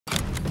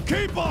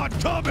Keep on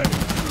coming!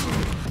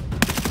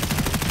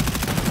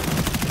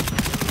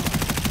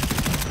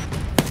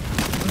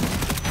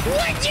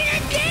 What did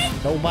I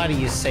get?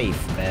 Nobody is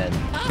safe, man.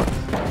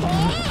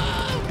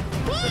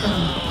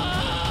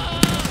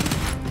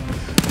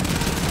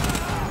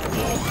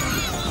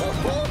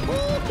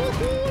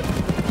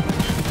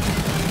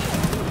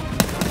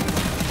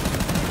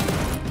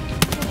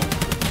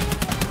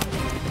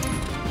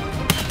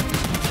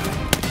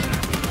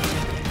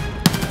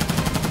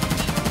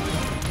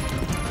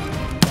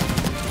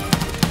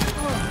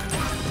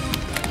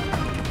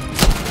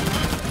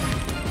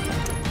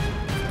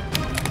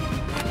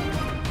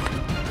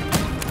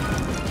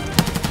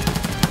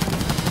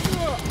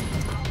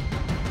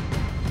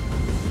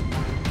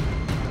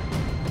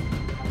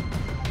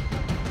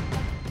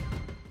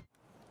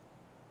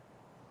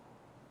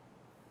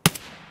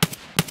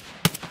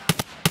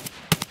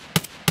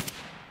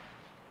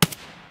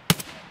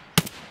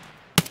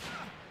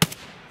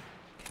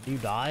 You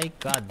die?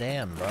 God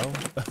damn, bro.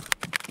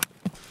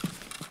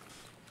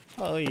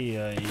 Oh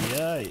yeah,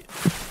 yeah.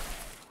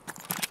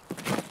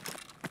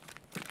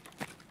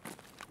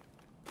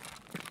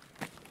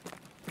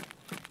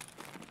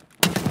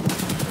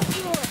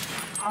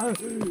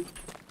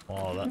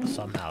 Well, that,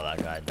 somehow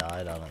that guy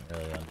died. I don't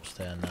really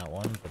understand that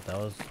one, but that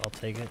was, I'll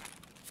take it.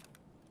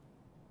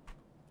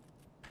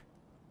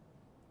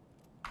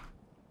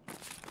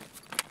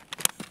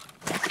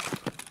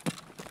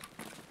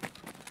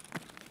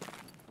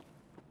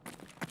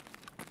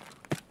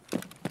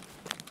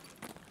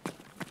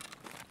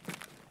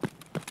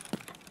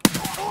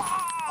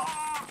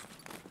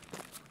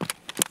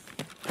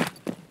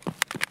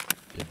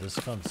 Dude, this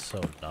gun's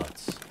so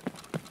nuts.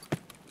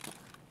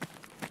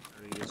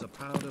 Is a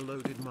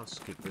powder-loaded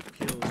musket that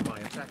kills my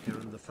attacker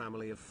and the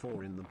family of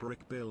 4 in the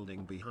brick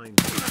building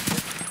behind me.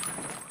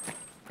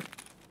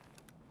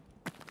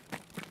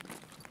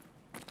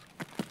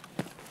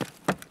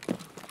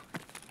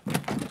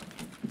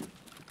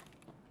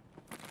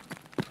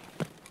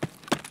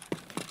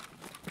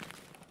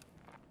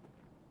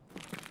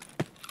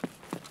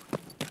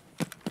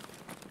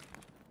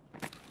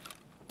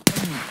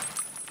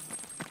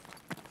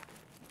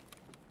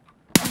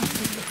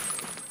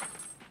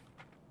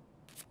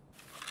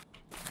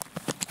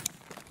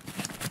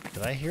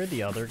 Did I hear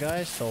the other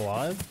guy still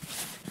alive?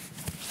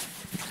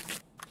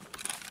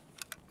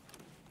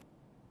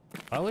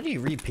 Why would he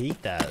repeat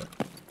that?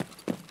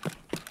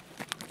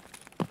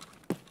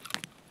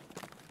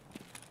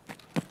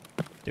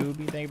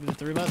 Doobie, thank you for the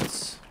 3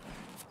 months.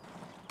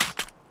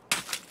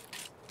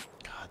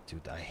 God,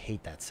 dude, I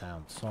hate that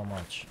sound so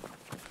much.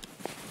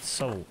 It's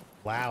so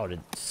loud,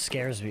 it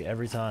scares me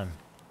every time.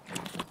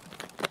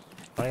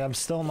 Like, I'm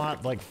still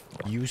not, like,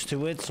 used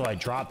to it, so I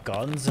drop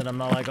guns, and I'm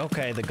not like,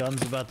 okay, the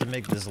gun's about to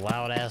make this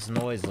loud-ass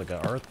noise like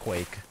an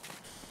earthquake.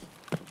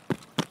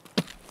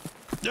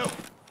 No!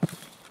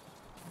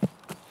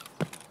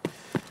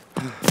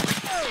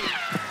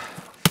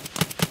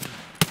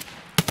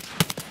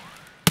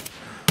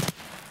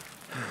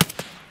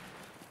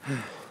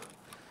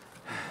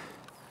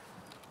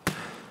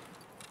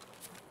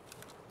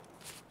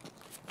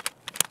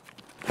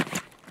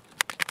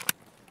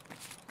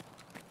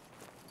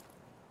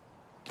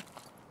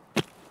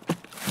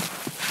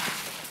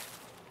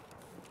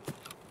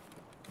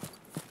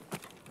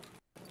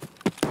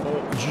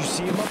 Did you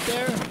see him up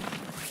there?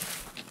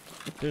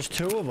 There's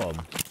 2 of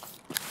them.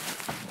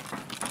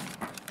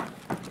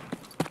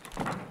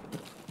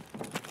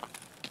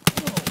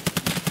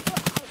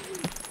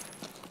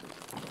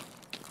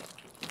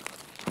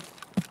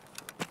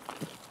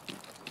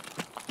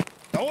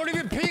 Don't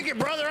even peek it,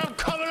 brother. I'm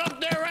coming up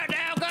there right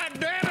now. God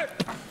damn it.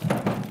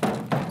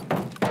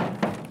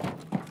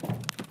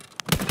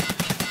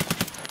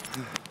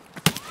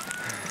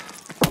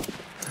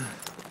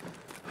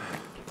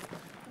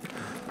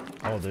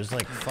 Oh, there's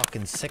like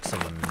fucking 6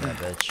 of them in that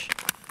bitch.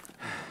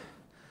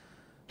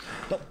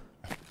 Nope.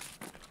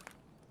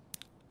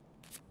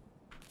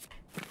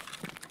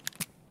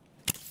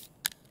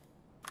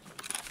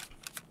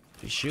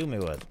 You shoot me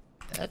with?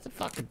 That's a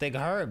fucking thing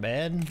hurt,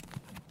 man.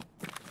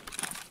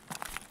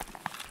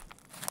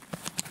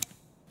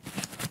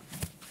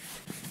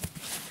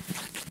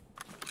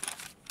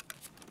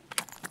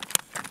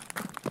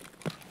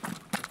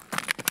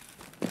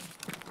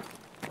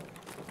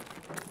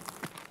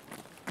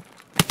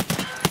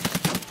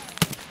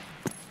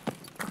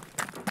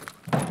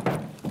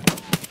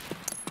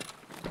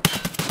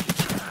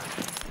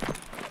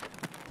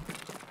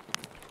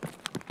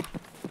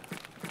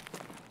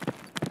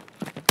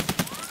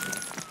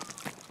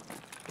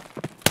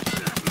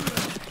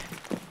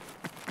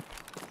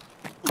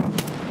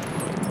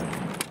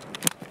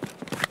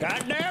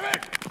 God damn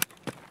it!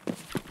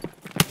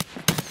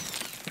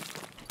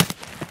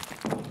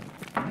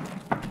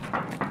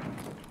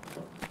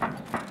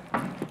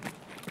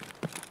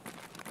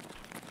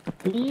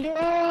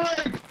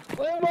 Yikes!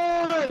 Come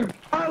on!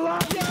 I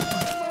love you!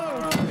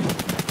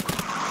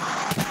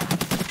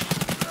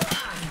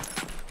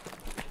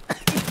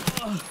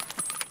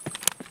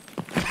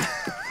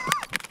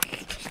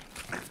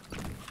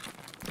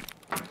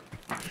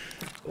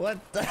 What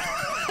the?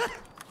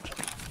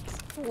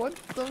 What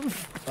the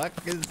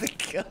fuck is the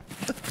gun?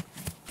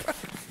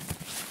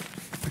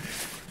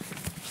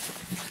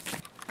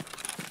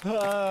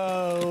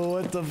 Oh,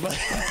 what the fuck?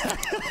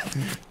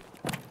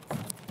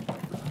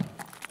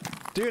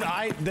 Dude,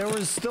 there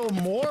was still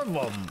more of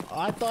them.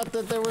 I thought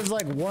that there was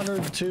like 1 or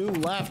 2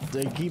 left.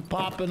 They keep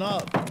popping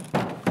up.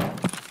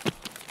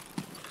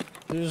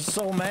 There's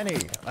so many.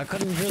 I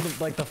couldn't hear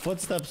the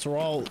footsteps were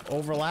all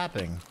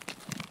overlapping.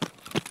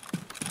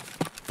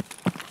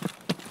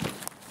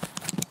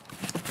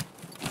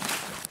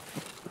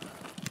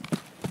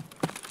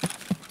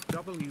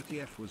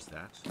 WTF was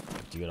that?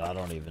 Dude, I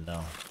don't even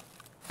know.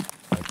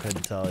 I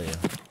couldn't tell you.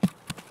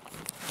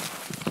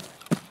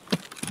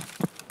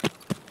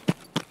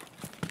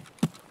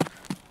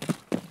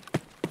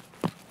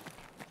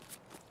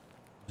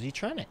 Was he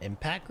trying to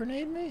impact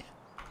grenade me?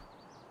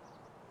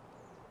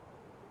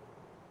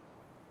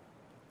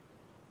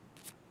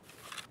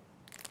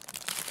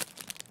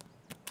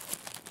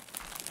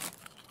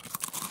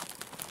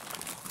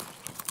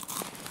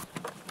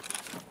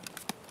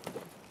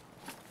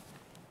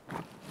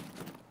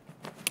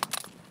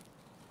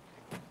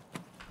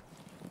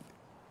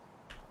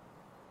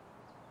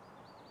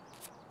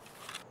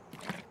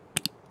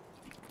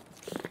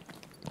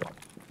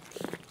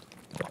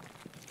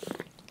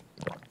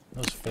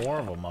 There's 4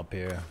 of them up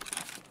here.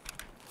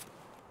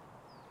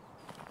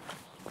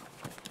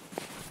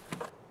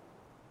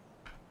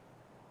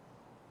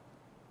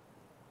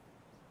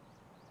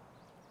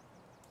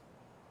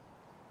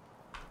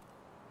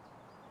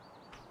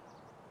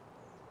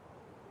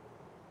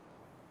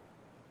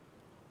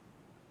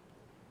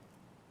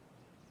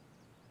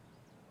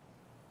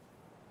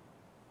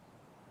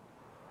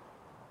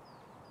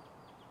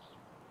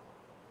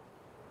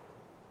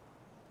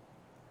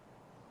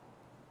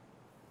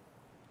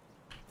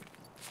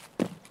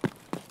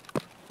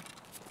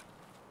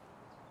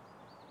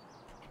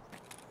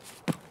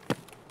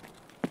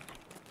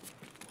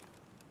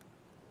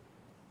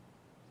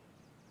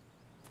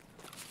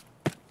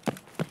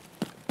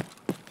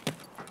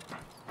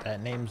 That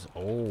name's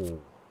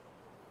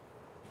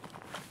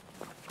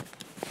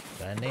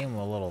that name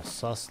a little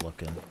sus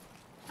looking.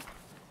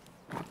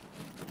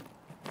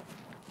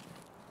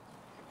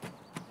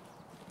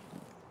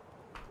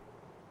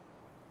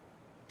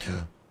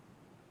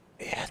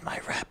 He had my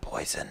rat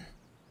poison.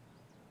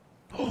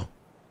 Oh.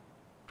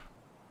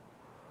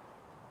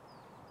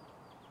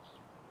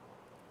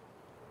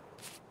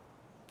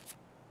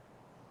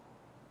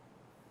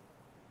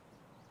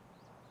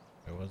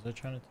 Where was I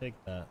trying to take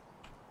that?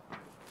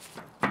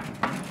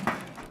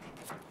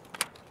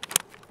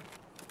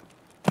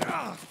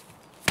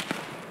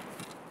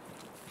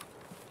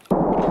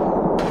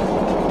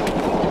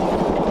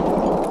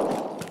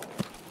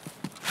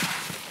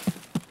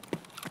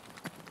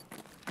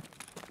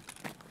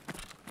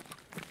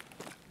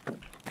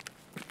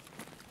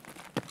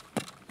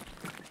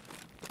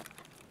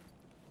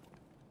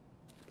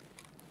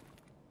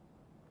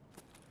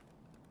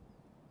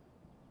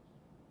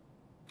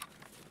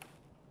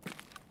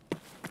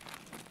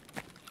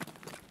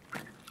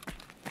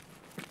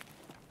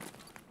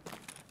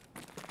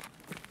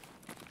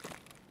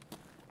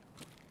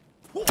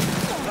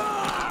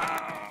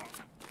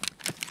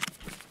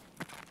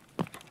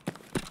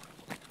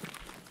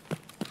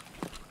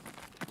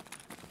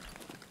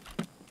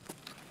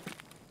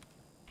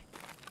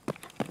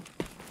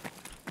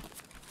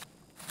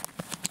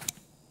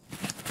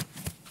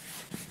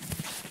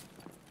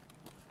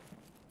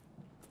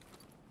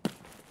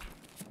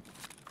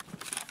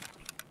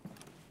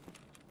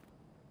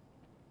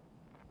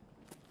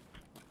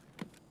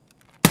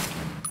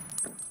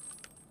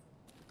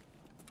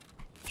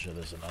 Sure,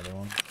 there's another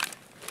one.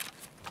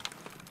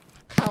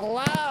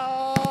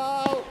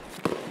 Hello.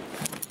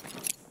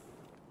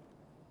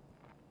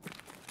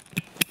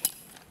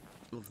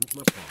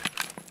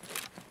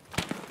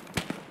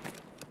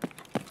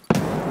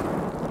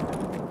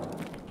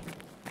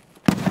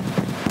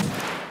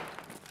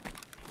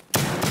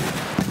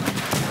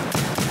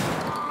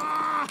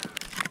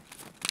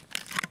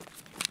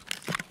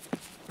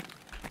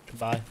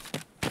 Goodbye.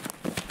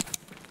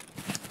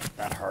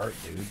 That hurt,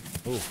 dude.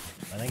 Ooh,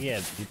 I think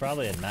he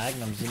probably had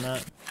magnums in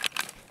that.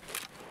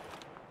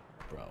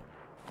 Bro,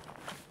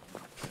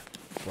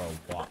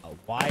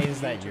 why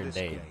is that your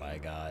name, my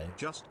guy?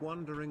 Just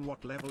wondering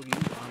what level you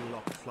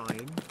unlock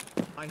flying.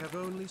 I have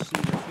only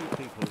seen a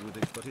few people with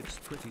it, but it's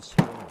pretty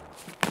strong.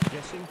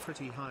 Guessing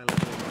pretty high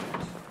level,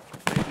 right?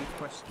 Maybe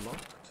quest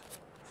locked?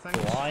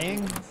 Thanks.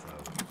 Flying?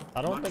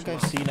 I don't think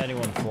I've seen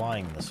anyone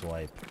flying this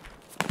wipe.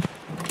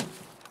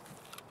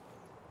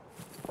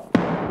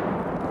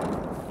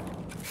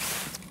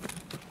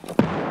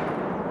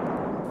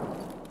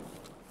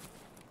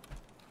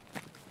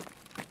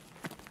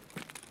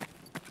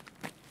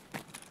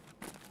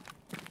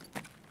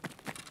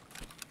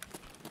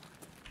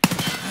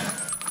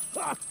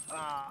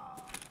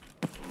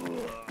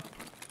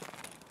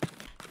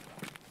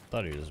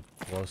 Thought he was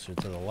closer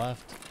to the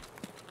left.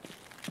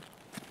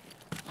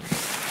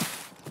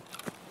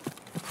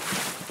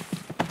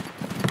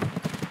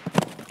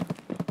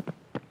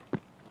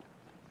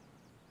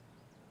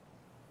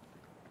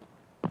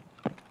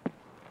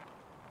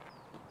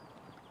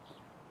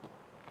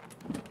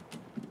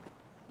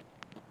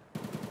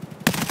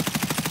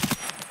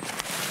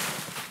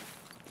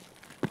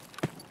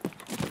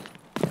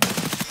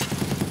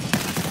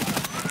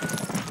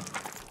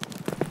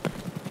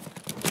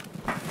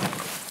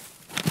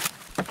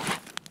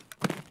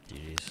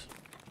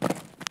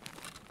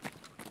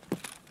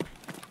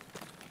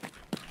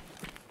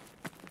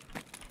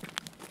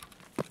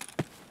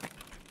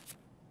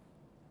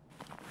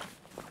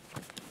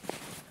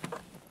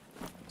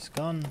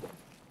 gun.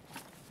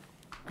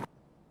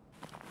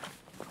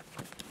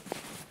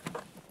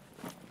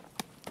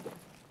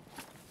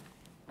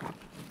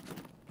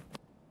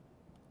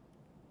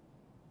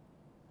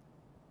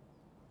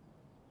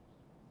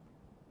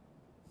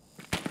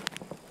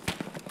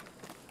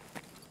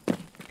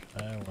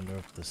 I wonder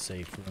if the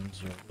safe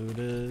rooms are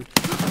looted.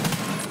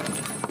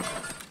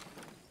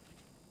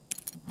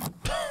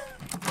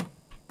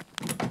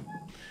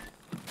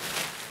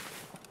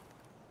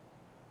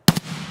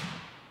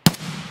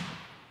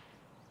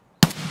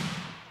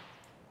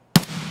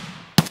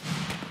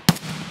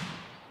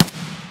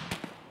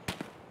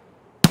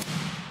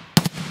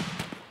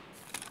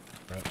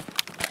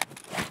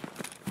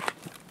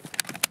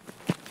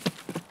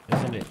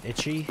 Isn't it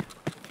itchy?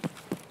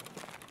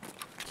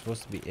 It's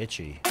supposed to be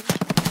itchy.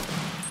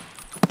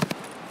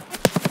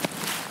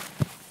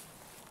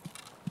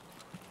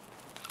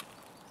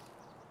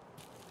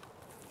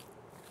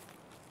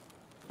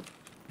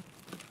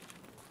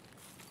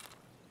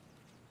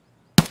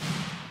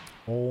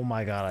 Oh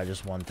my god, I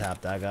just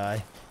one-tapped that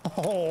guy.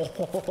 Oh,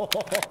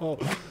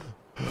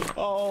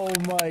 oh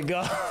my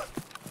god.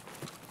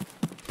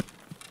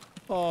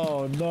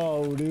 Oh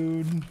no,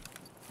 dude.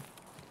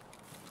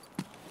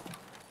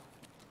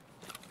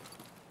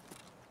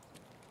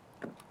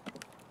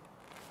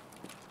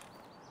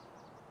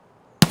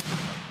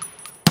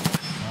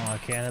 Oh, I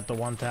can't hit the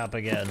one-tap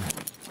again.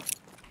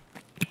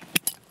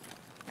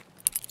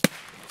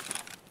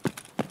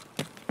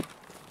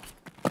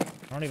 I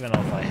don't even know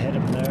if I hit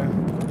him there.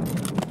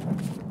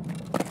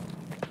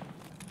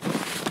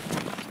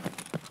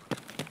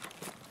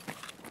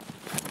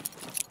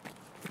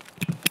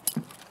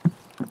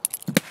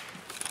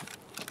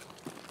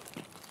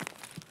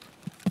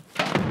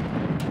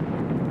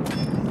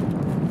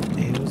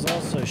 He was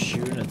also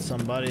shooting at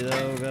somebody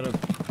though. Gotta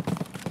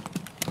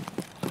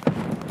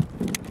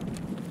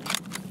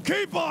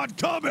keep on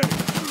coming.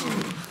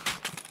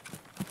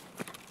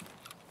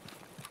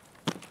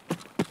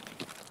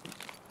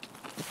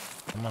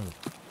 I'm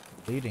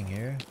bleeding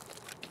here.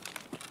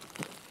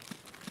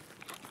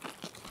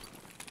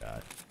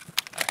 God.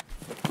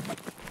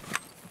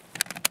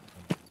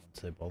 Once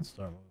they both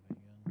start moving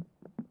again.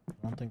 I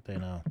don't think they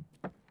know.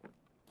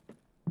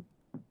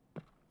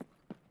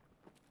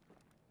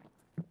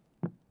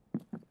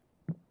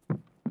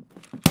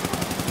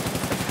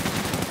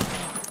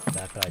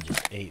 That guy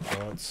just ate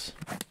bullets.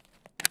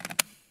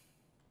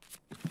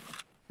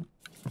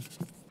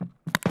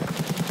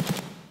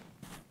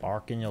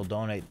 Barkin, you'll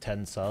donate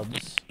 10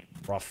 subs.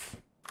 Rough.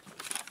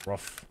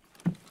 Rough.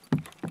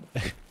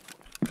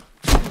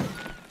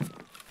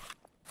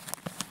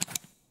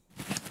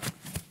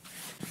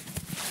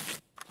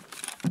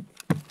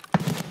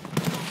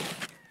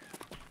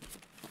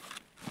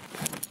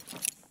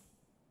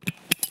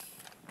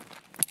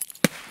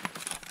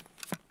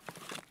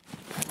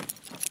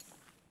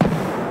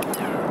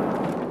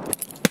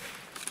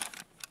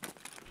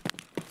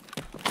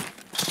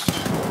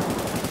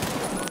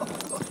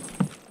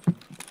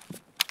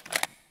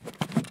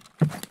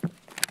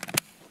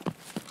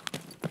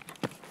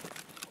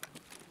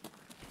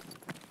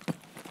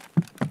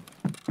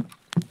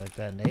 Like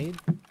that nade?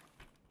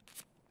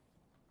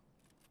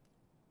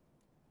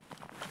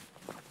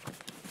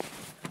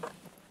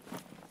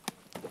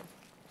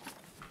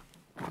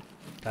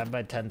 Can I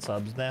buy 10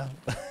 subs now?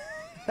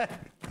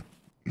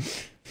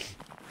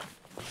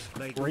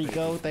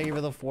 Rico, thank you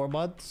for the 4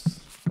 months.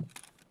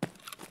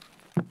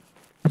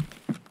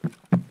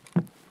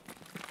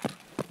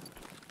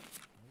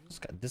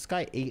 This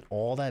guy ate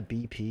all that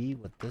BP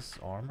with this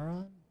armor on?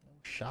 No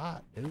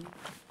shot, dude.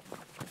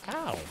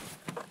 Ow.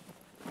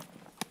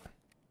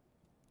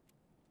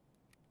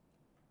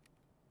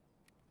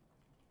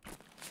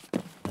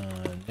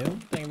 No,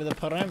 thank you for the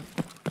putting.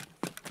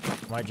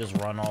 Might just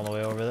run all the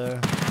way over there.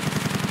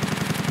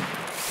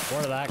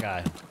 Or that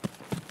guy.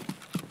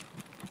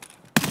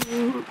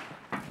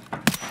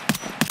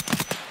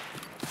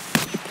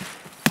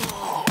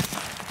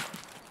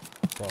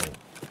 Whoa.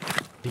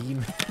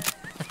 Demon.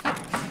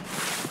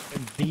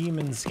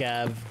 Demon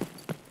scav.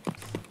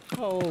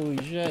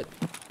 Holy shit.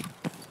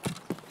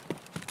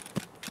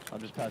 I'm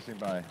just passing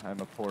by. I'm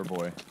a poor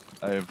boy.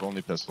 I have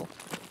only pistol.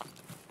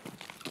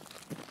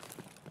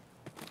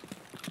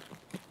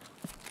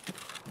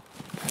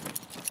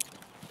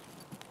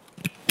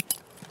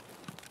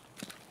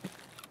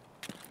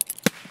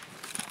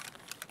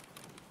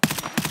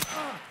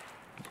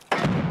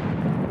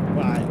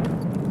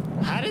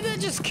 How did that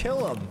just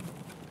kill him?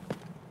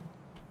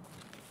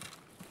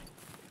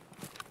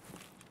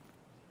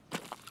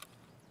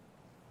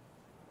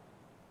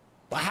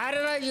 How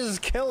did I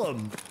just kill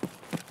him?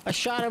 I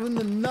shot him in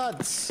the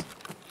nuts.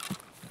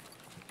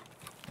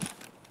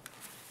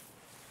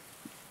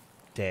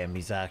 Damn,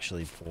 he's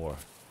actually poor.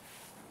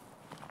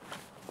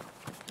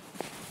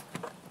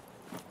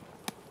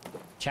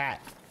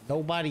 Chat,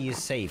 nobody is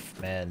safe,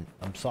 man.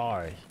 I'm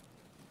sorry.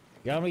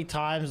 You know how many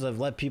times I've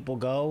let people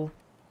go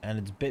and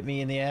it's bit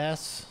me in the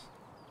ass?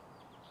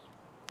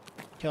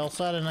 He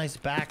also had a nice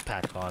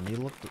backpack on. He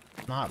looked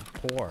not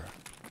poor.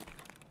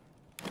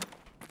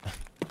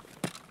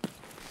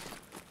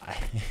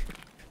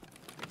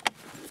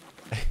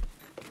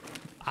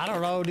 I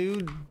don't know,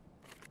 dude.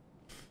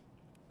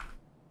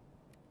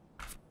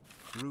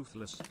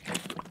 Ruthless.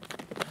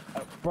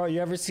 Bro,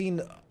 you ever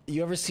seen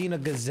a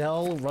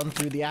gazelle run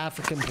through the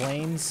African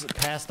plains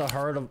past a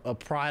herd of a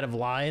pride of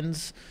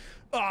lions?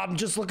 Oh, I'm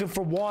just looking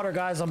for water,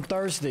 guys. I'm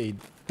thirsty.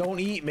 Don't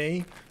eat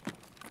me.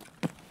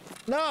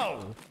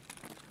 No!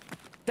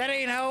 That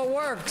ain't how it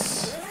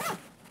works.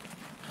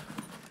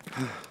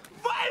 Man,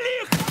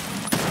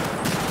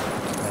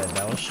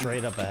 that was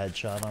straight up a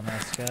headshot on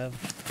that scav.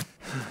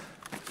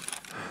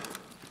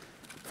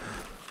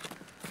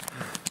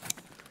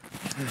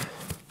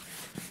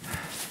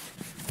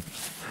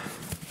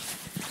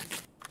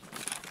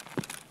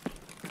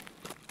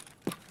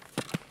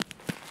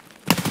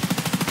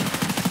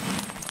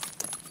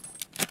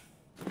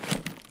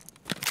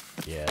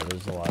 Yeah,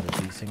 there's a lot of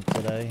desync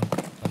today.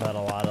 I've had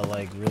a lot of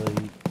like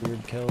really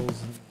weird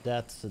kills and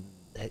deaths and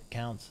hit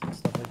counts and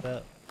stuff like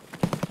that.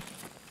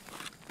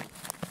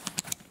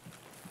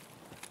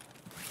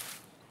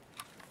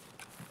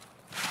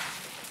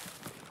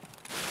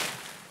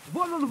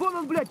 Вон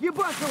он, блядь,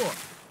 ебать его!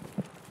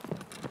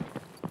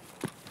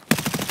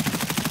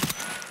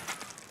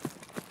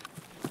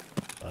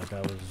 Like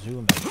I was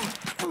zooming.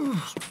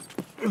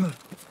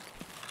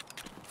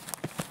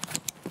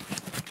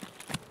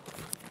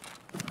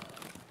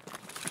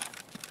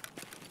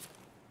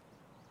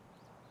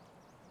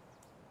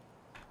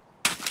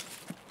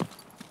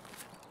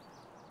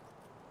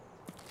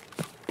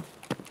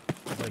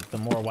 Like the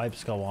more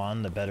wipes go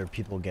on, the better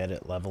people get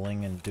at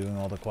leveling and doing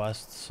all the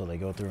quests, so they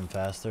go through them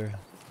faster.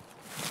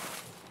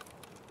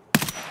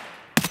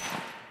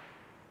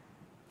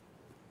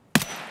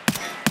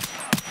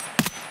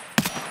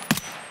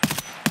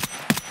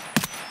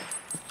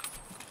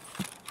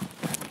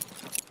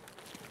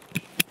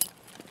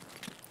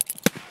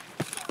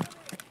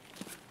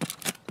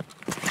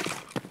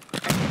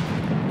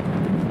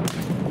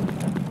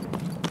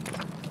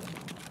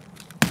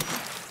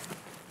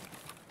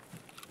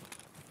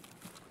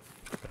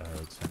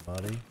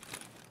 Somebody.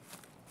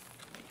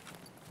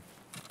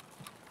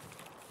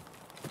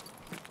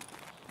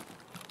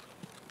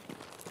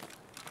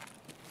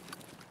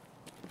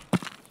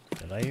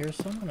 Did I hear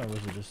someone or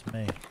was it just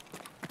me?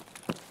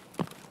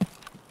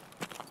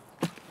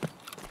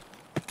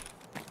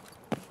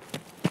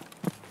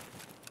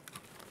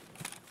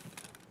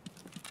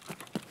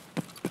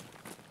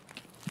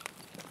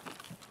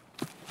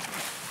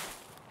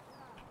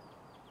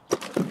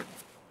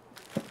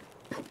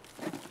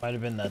 Might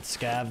have been that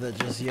scav that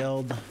just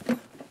yelled.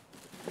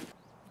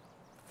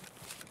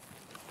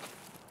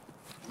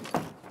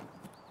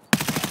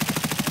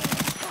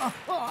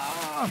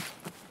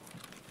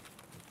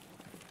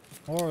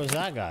 Or was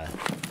that guy?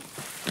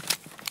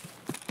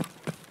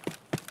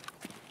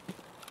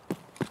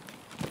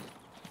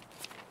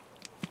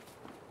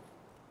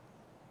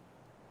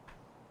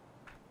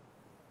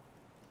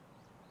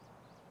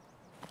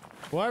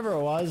 Whoever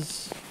it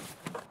was,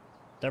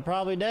 they're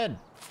probably dead.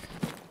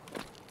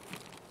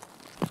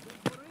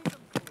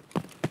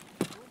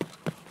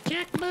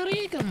 Jack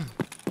Barigam.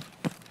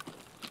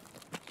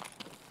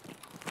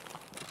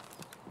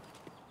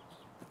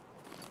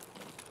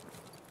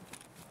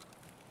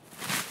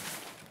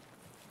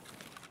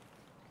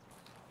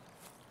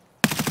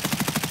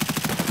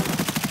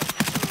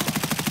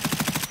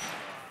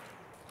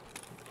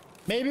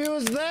 Maybe it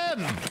was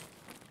them.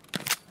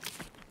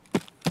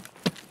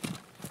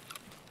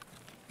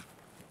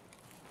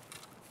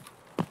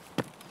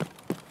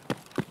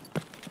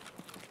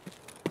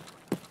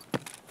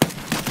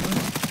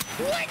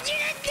 What did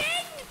I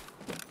get?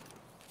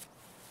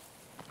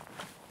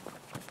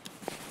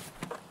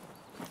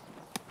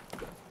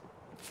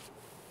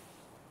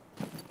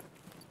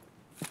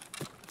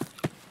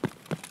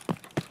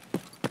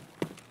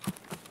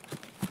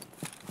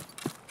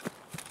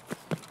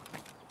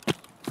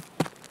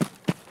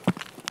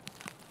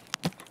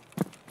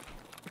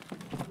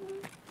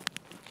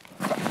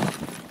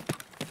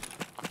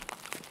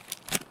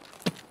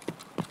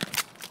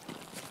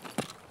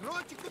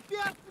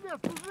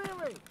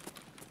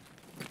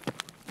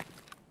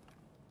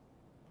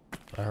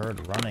 I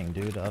heard running,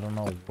 dude. I don't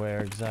know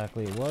where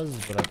exactly it was,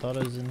 but I thought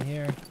it was in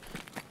here.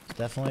 It's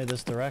definitely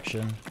this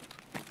direction.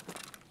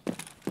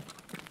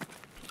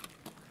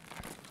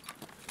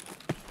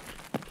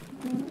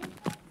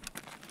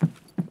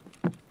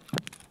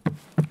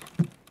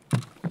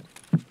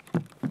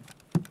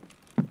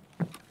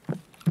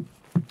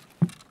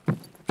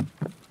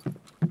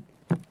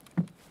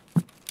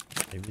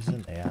 Maybe it's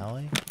in the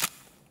alley?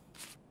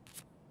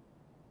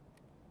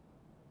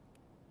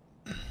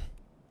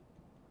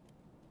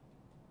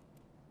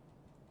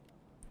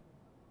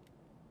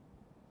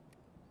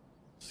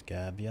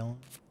 Scab yelling.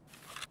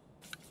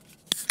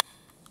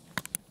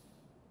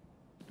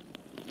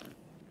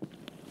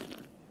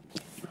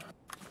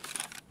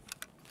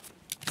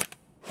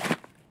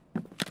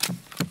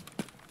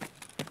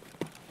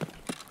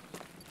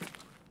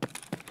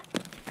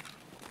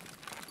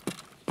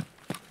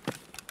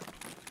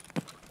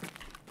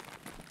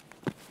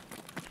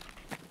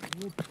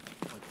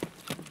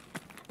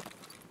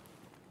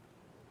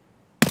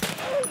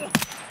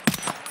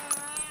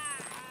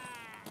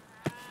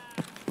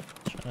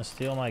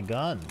 steal my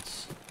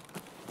guns.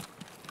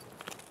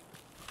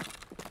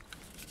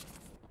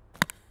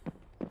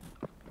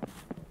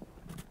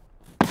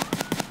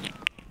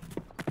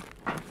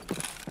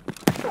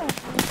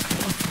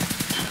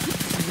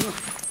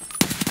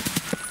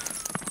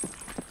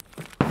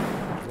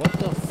 What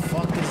the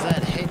fuck is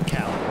that hit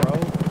count, bro?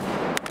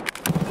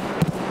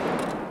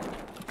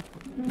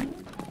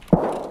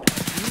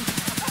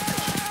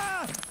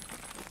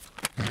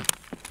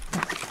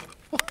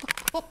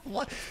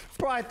 What?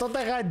 Bro, I thought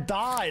that guy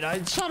died.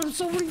 I shot him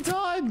so many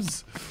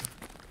times.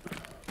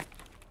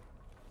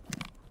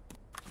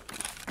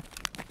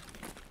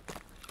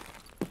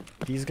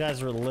 These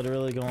guys were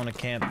literally going to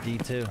camp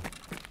D2.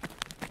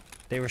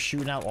 They were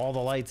shooting out all the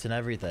lights and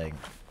everything.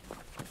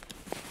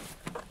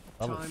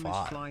 Level Time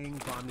 5. is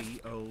flying by me,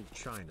 old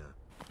China.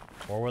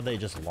 Or were they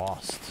just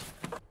lost?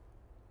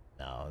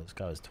 No, this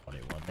guy was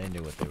 21. They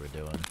knew what they were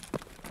doing.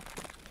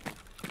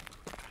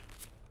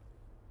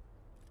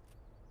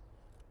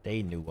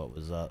 They knew what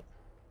was up.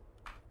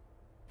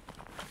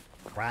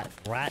 Rat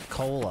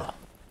cola.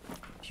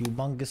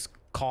 Humongous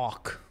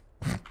cock.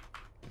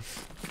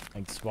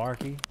 Like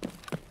Sparky.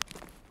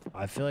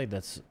 I feel like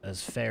that's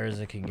as fair as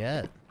it can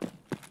get.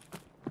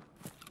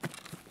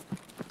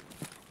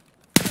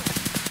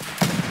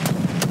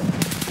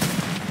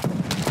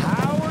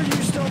 How are you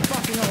still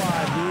fucking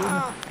alive, dude?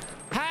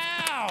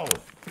 How?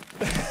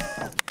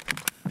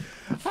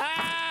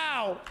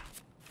 How?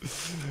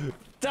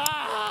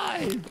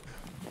 Die!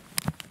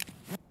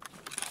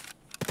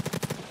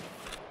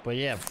 But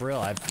yeah, for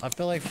real, I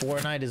feel like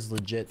Fortnite is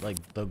legit like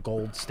the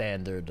gold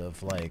standard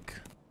of like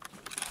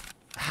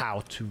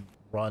how to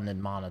run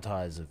and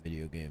monetize a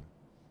video game.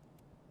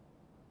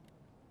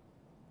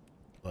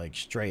 Like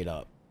straight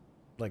up.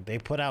 Like they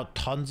put out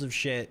tons of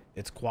shit.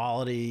 It's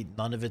quality,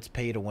 none of it's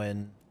pay to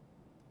win.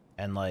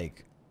 And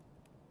like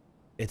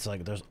it's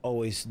like there's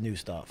always new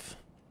stuff.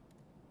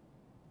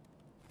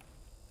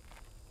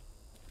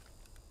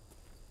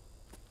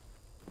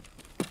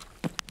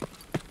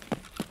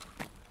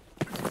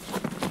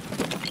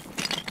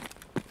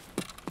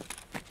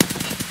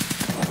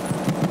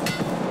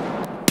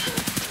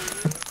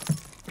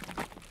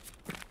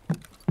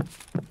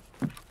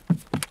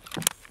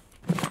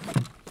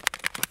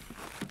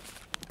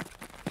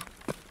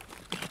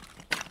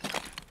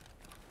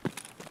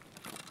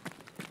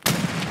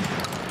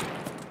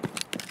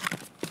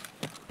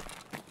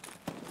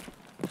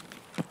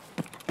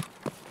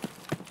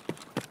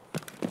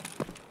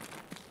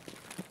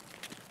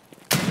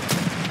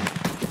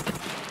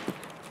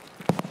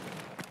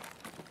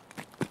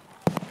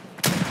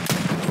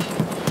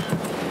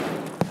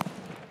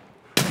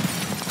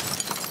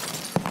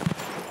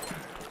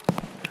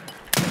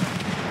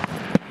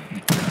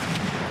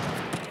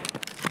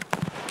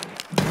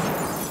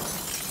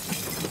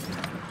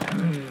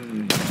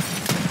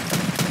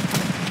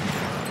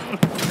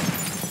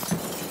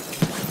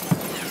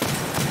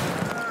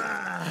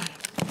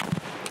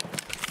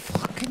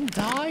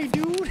 Die,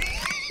 dude.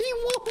 He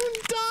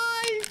won't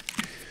die.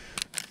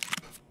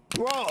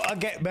 Bro,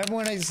 again, remember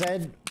when I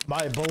said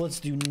my bullets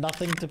do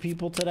nothing to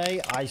people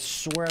today? I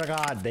swear to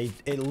God,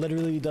 it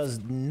literally does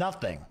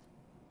nothing.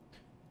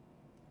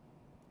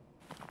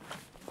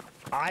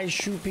 I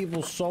shoot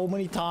people so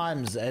many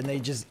times and they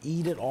just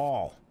eat it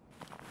all.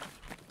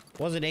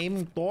 Wasn't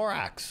aiming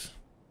thorax.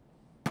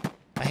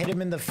 I hit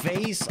him in the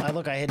face. I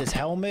hit his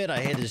helmet. I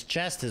hit his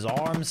chest, his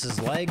arms, his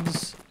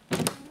legs.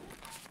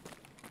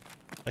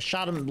 I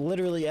shot him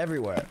literally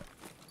everywhere.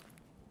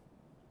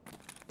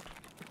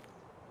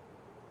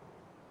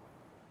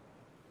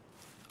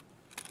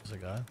 There's a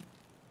guy.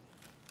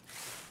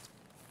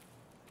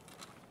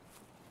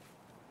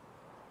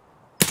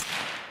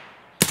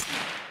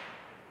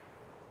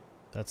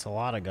 That's a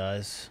lot of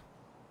guys.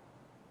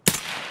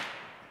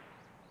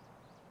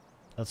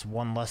 That's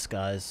one less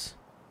guys.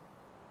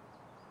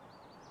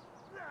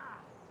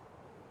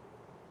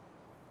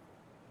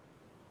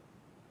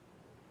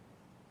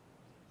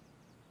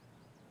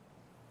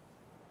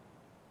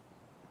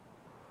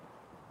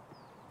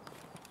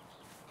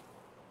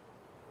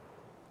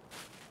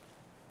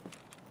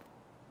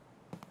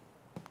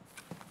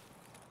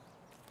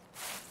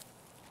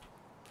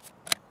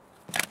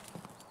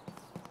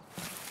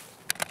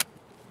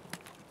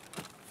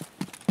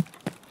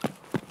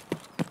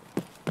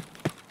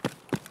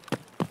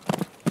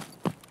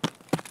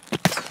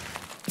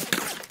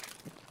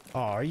 Oh,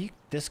 are you?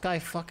 This guy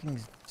fucking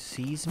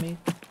sees me?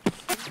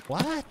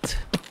 What?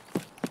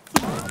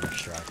 Oh, I'm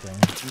extracting.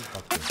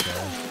 Fuck this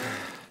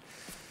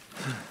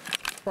guy.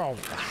 Bro,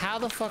 how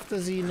the fuck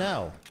does he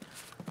know?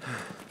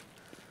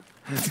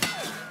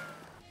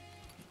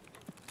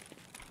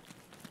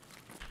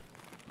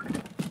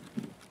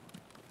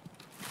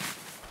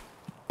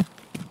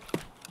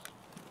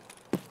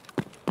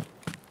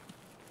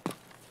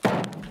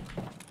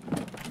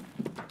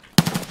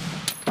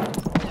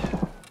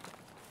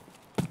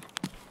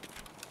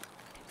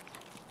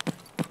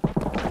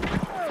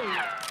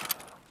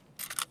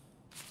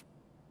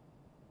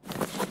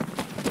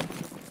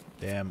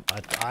 Damn,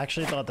 I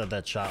actually thought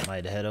that shot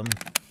might hit him.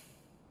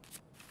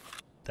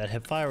 That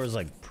hip fire was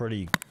like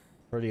pretty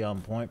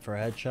on point for a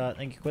headshot.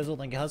 Thank you, Quizzle.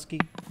 Thank you, Husky.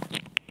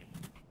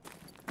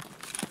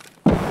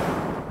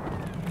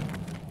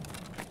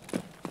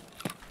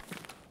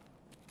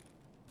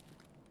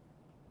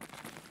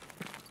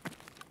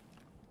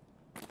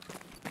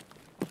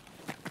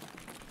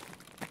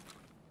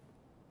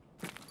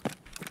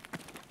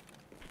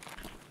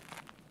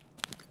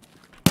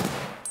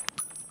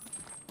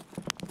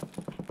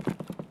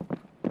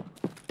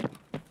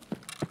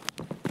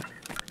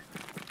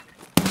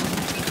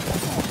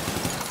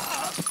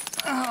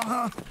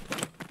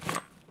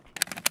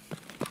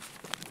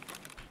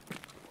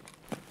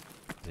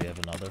 Do you have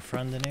another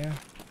friend in here?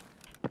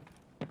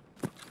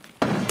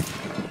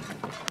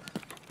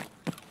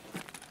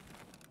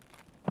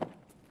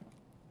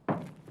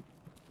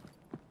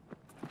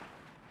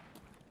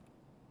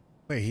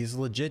 Wait, he's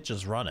legit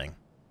just running.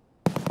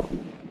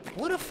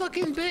 What a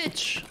fucking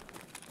bitch!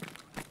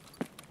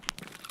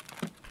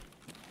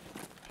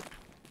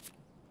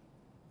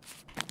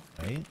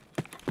 Wait.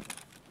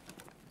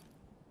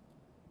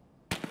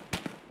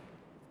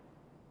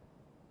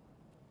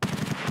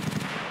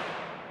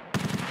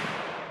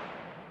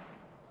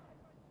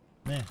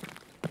 Man,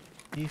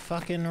 he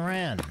fucking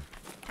ran.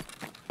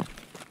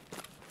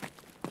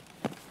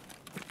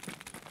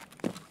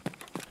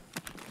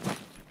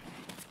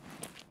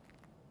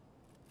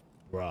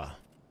 Bruh.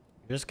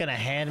 You're just gonna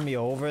hand me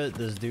over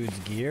this dude's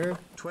gear?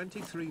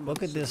 23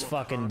 Look at this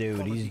fucking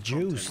dude. He's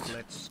juiced.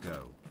 Let's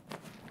go.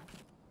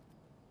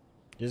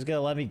 You're just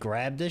gonna let me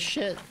grab this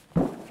shit?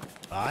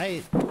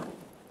 Alright.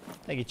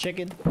 Thank you,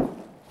 chicken.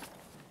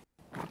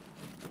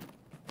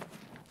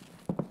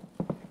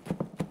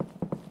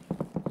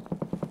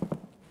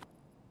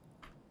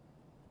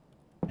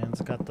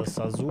 Man's got the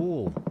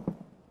Sazul.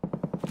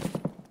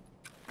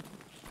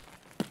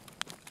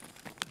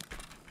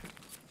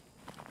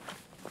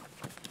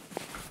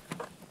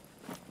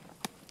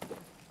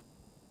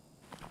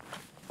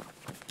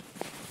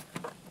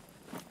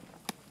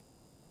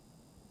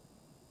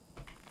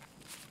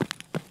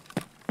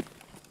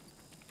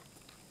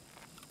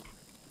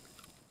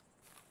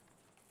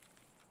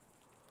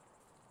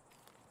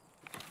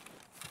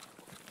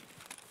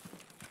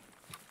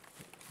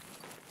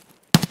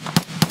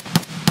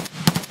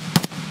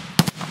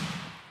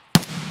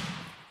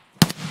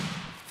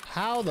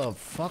 How the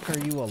fuck are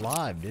you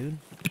alive, dude?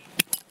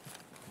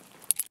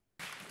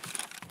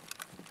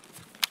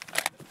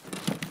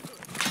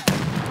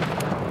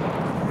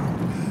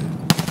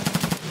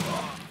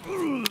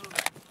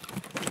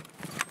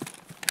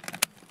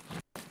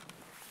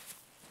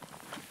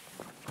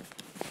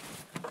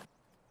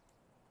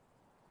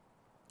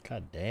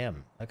 God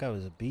damn, that guy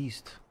was a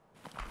beast.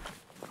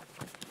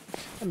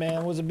 That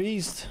man was a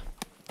beast.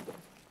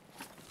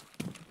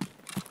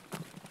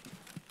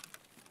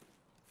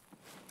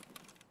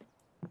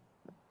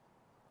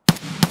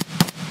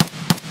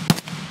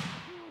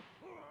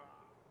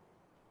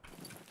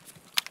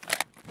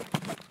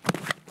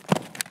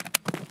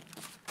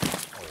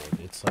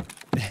 It's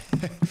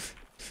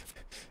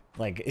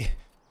like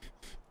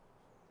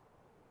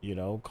you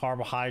know,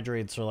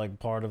 carbohydrates are like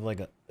part of like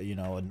a, you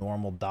know, a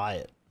normal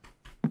diet.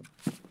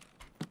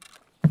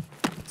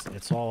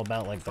 It's all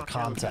about like the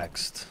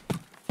context.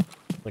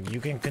 Like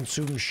you can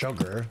consume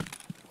sugar.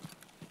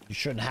 You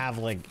shouldn't have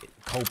like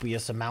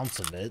copious amounts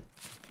of it.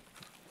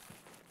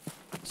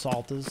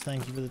 Salters,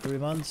 thank you for the 3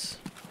 months.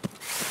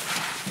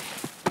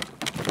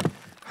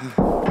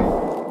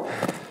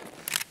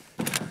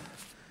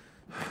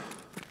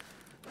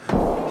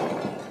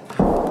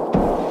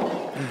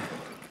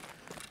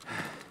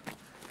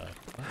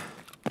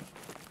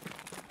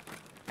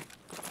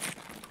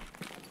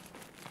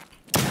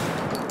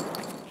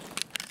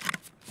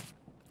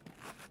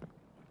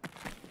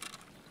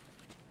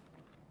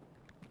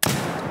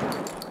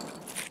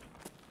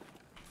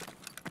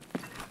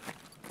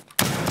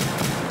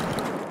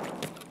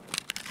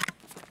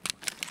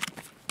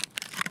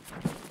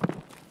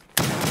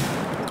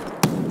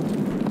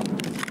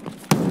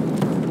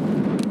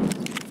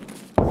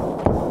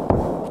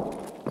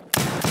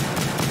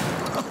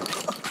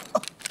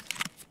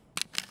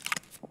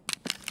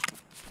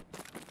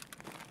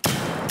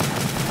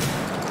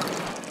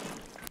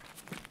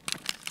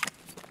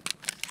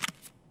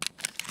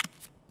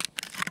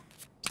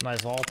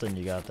 Nice Alton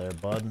you got there,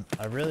 bud.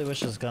 I really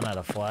wish this gun had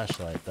a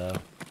flashlight, though.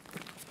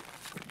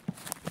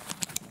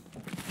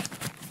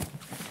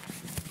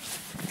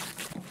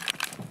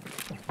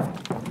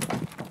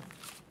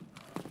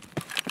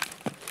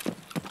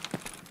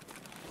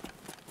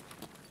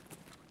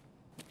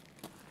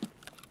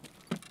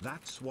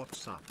 That's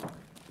what's up.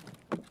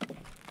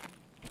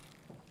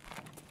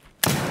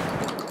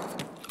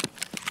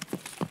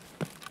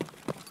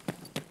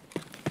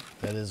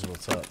 That is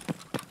what's up.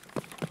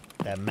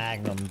 That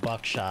Magnum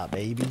buckshot,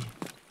 baby.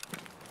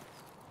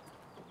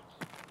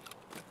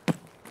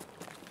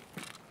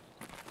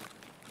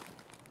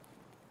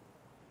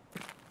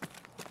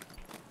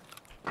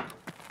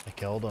 I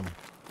killed him.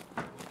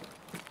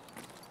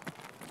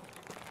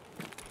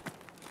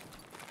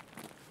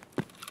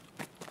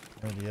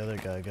 Where'd the other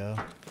guy go?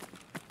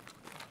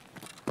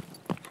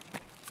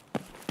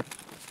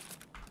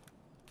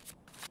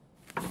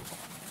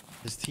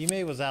 His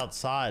teammate was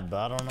outside,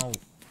 but I don't know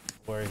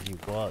where he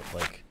was.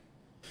 Like,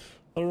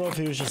 I don't know if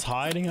he was just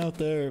hiding out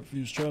there, if he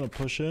was trying to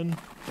push in.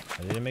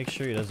 I need to make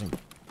sure he doesn't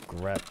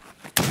grab.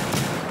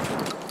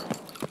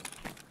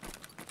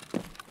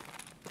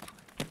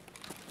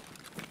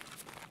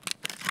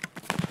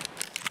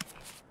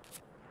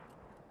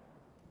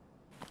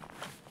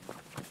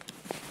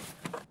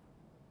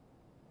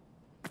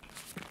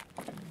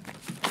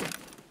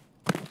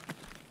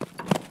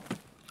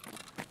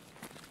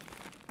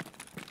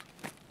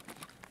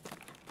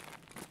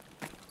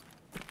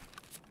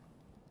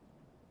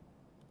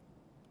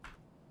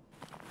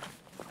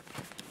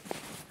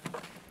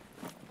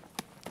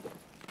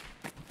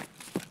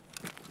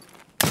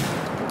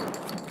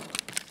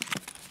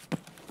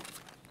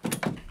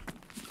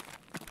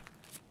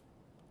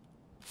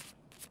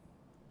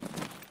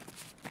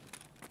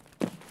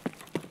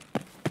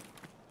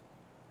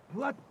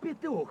 Влад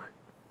петух.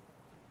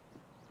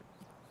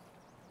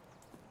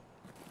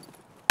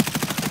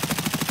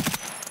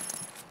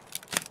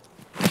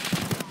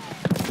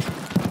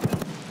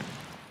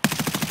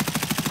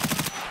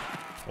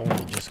 Oh,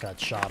 he just got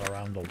shot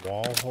around the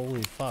wall.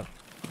 Holy fuck.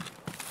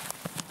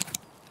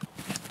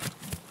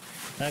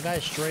 That guy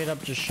straight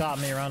up just shot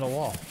me around the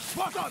wall.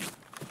 Spot on!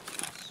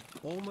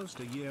 Almost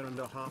a year and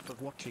a half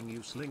of watching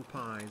you sling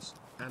pies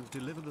and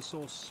deliver the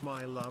sauce.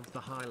 I love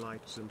the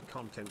highlights and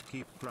content.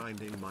 Keep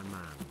grinding, my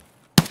man.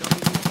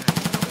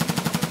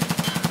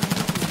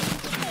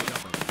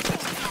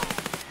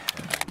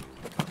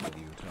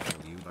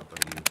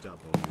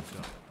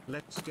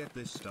 Let's get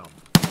this done.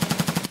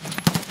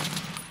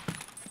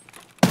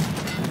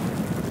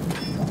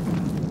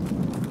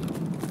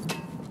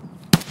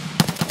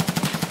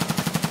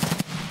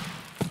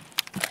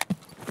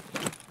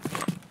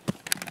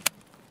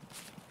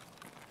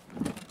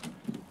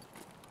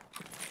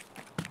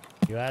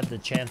 You had the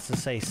chance to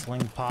say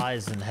sling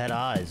pies and head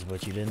eyes,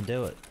 but you didn't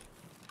do it.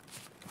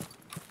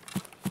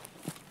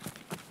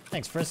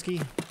 Thanks,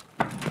 Frisky.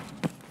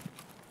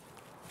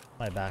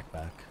 My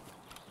backpack.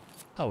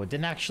 Oh, it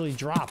didn't actually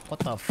drop. What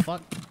the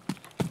fuck?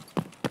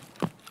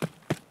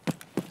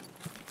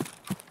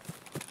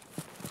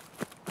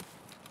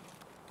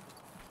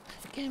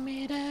 Give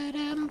me that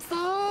info.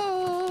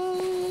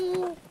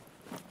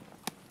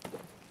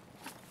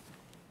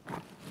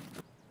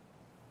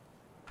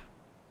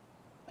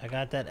 I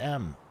got that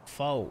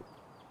M4.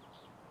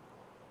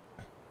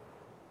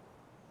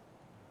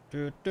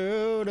 Do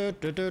do do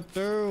do do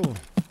do.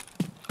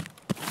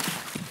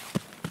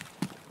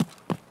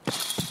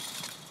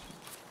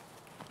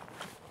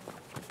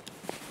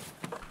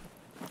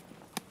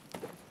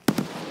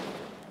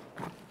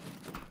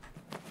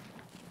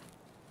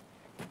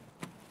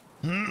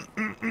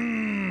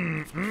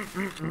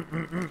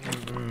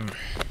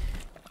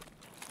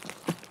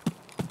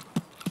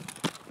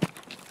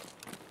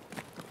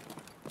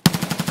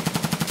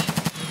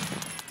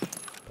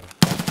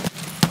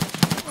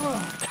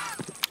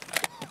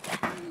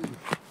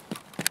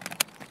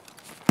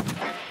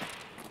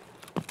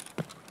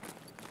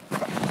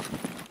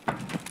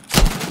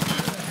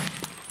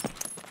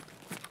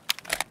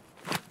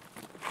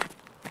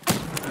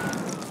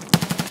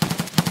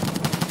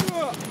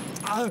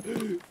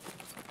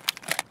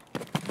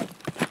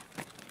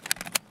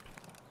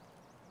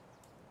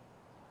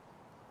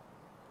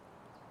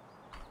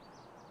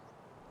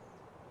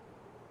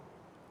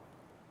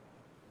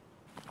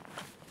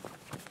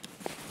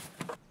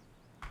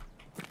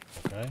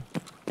 Okay.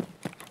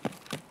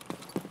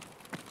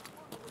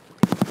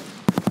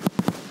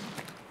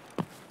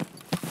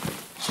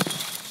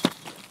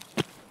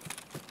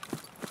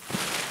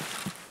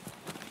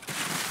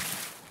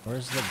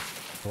 Where's the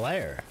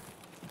flare?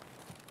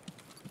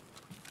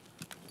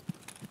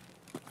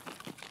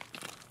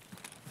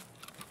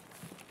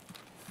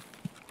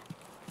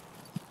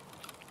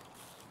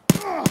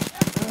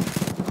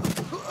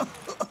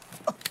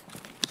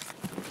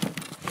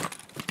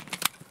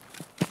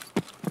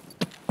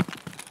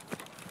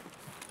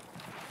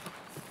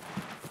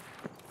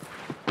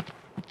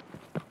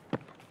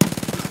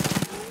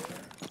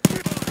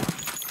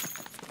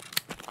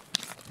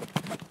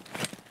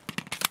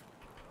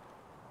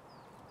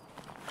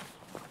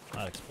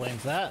 That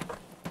explains that.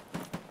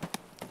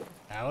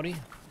 Howdy.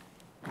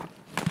 How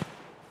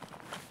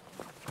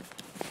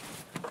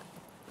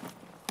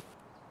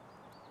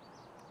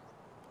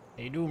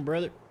you doing,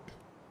 brother?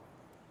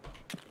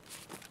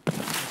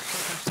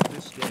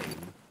 This game,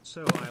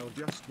 so I'll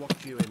just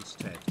watch you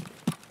instead.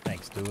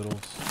 Thanks,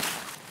 Doodles.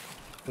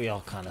 We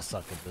all kind of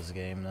suck at this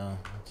game, though.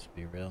 Let's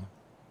be real.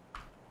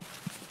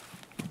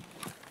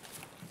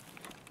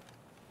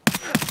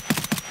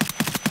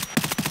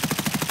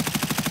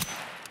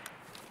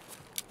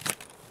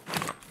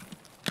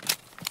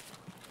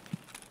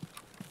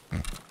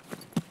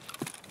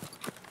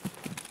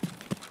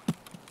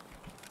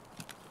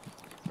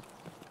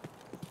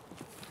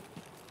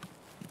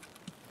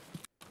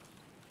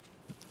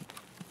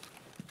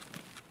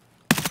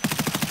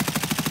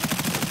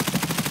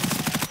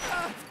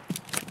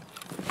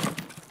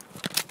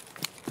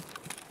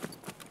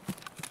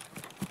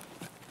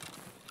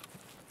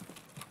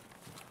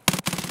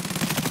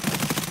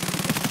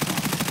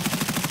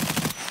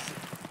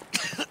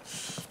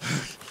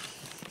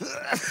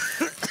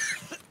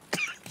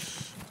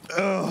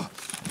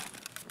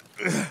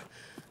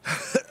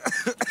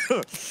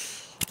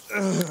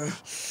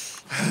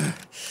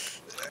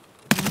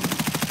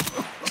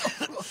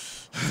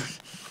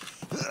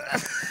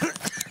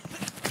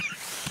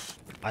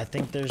 I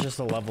think there's just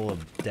a level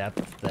of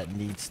depth that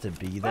needs to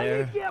be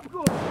there.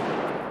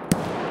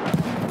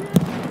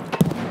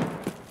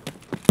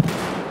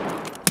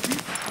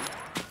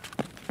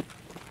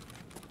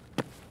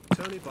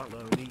 Tony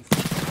Barlow needs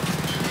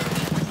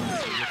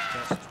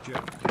best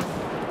joke.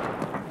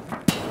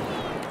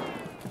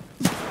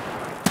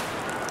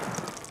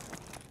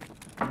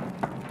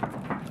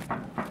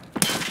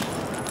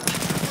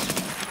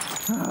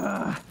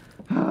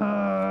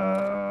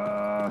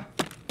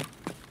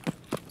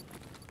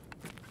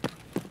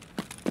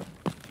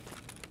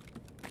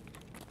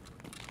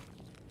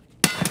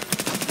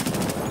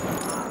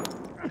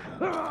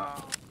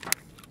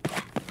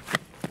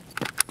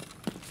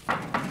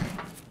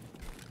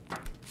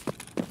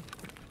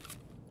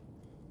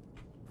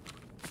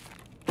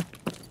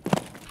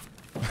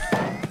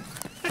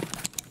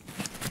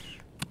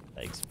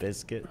 Thanks,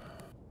 biscuit.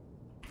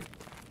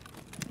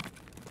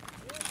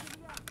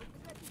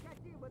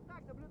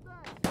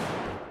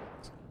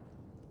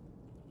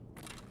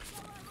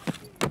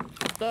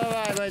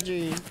 Давай,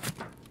 баджи.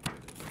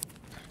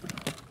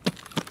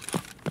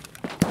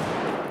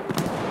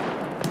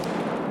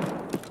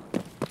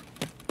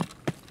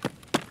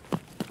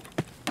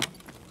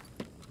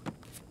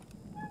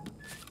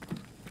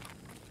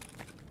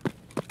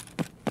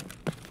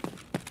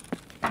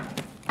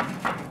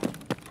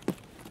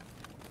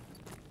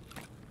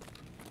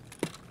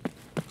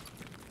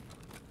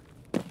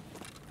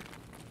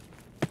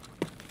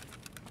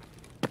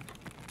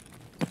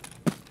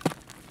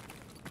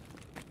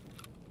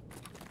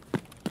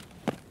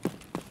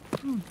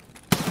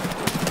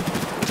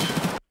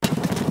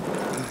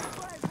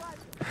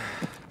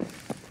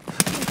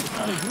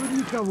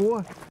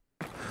 Никого.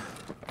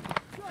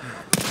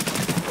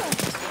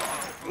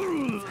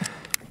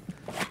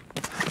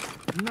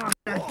 На,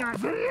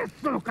 бери,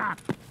 сука!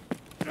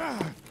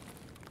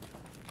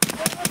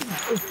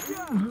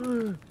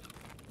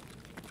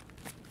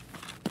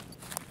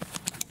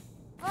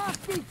 Ах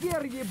ты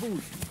хер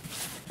ебуть!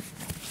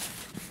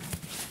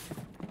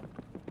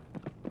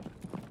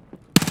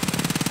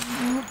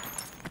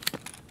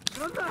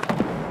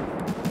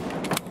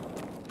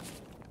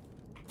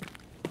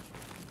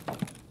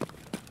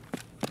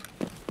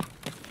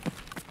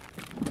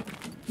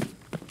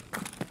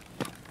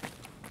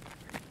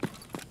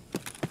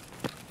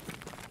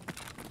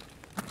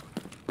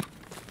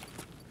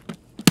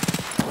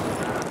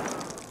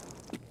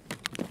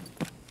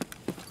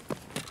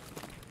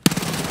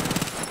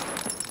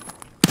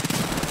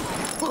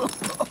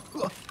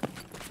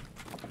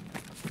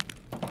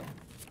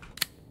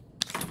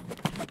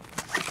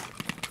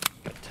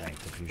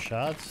 Tanked a few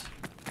shots.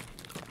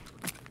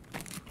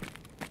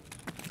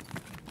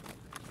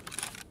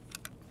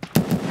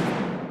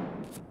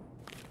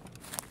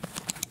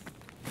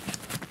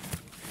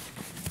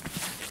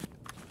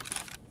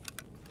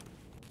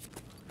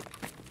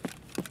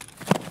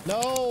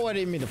 No, I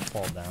didn't mean to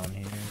fall down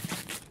here.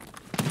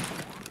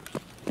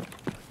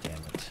 Damn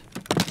it.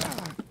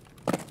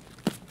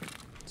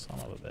 Son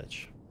of a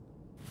bitch.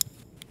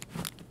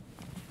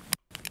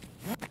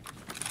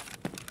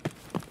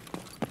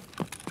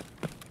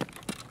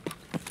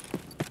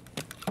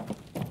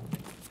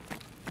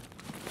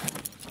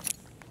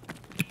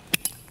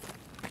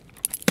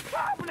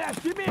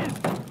 Блядь, тебе!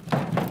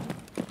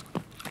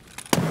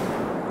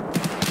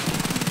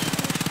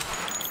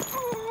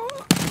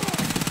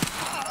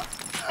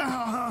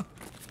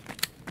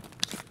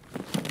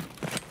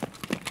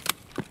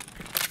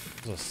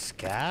 There's a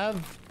scav?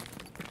 What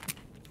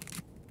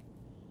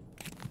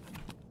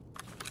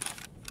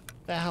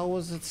the hell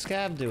was that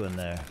scav doing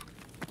there?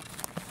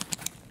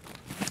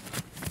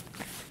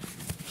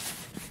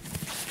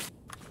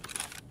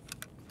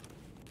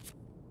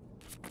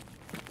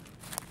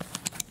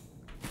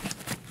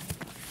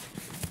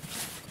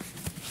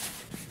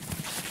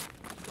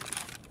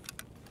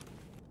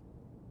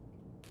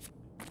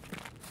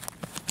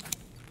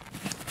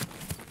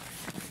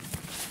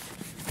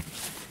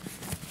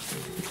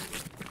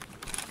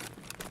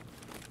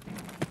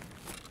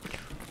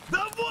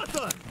 Да вот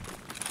он!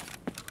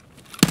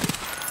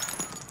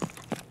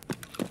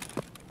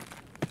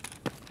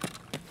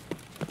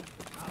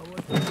 А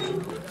вот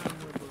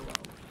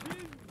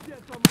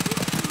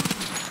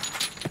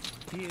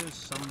Here's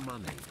some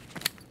money.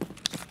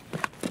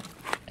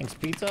 Thanks,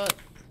 pizza.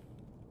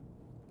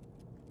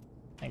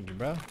 Thank you,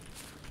 bro.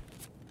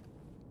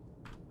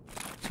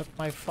 Took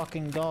my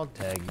fucking dog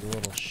tag, you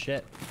little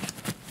shit.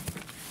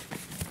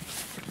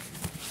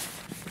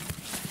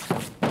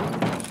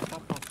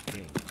 Pop off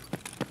king.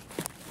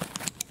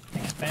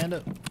 Thanks,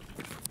 Panda.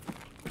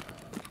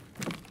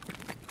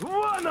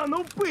 вон он,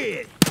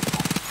 упырь!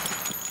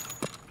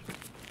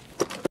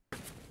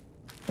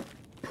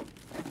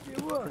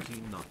 Чего?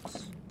 Pretty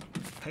nuts.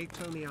 Hey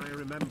Tony, I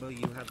remember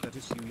you had that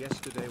issue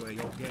yesterday where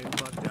your game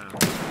bugged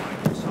out. I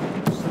had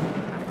something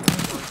similar happen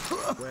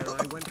once, where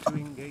I went to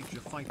engage a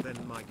fight, then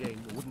my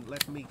game wouldn't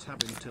let me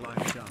tab until I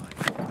died.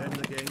 Then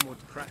the game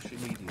would crash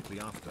immediately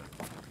after.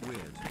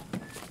 Weird.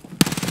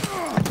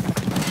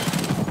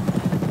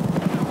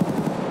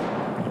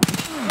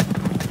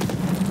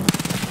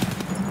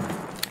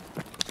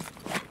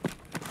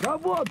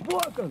 Вот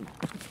он!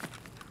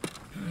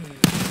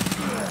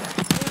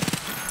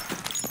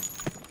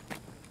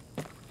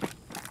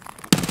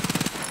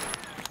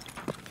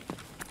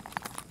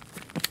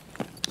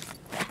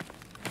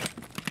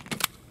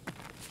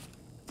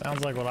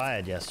 Sounds like what I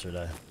had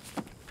yesterday.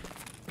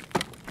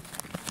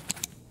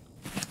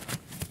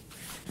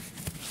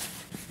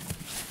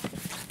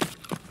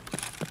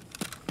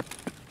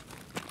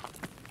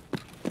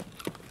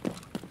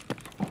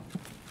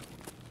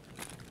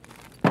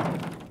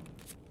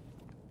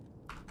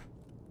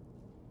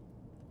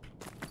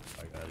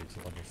 I got he's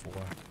level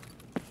 4.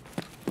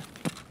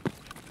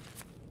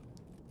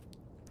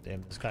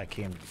 Damn, this guy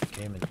came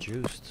and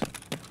juiced.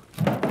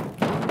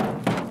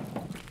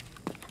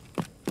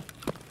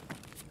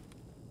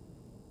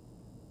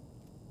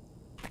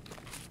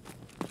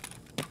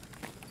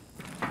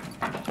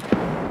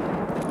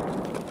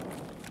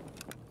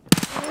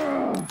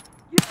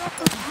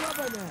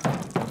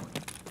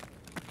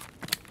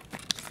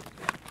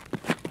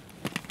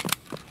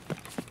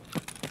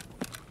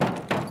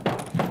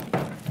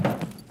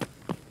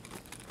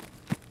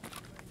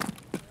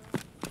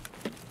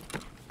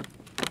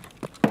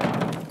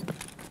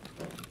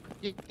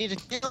 You need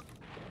to kill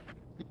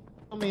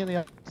me in the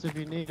office if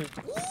you need it.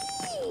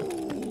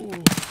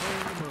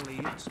 Normally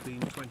it's been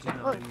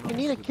 29 months you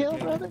need a with kill, the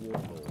brother? gaming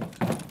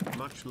warlord.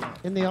 Much love.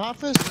 In the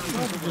office? You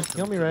can just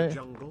kill me right.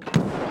 Jungle.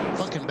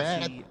 Fucking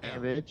bad,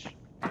 CCL. bitch.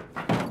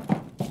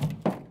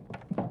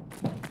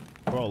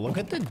 Bro, look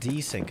at the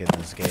desync in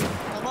this game.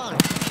 Come on.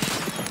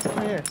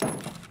 Come here.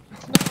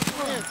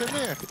 No, come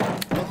here.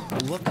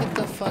 Look at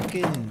the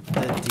fucking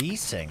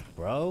desync,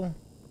 bro.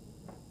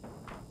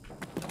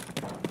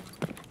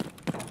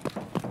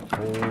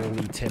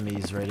 Holy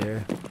Timmy's right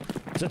here.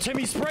 It's a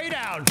Timmy spray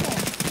down! It's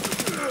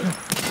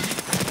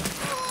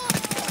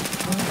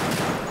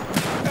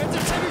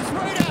a Timmy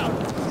spray down!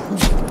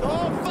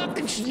 Oh,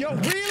 fucking yo,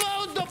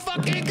 reload the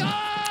fucking gun!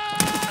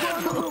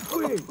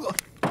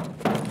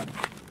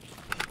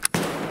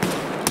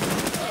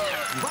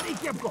 Вали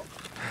кепку!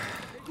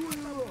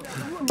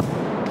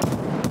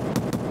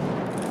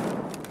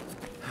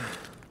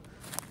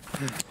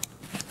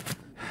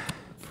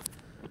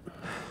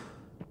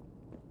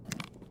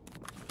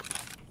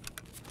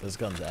 This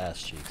gun's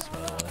ass cheeks, by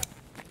the way.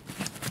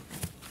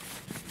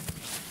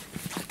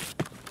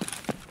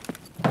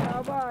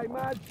 Давай,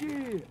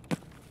 мочи!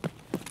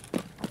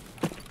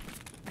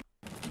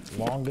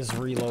 Longest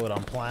reload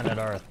on planet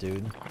Earth,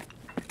 dude.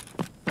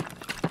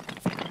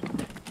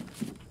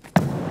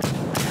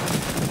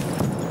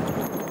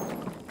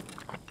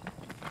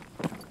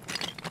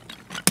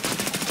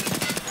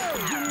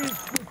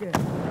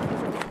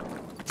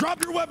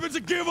 Drop your weapons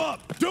and give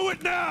up! Do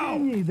it now!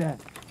 Не да.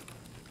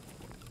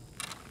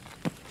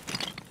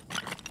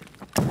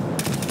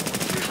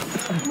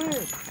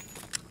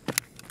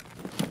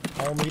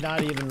 Homie,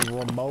 not even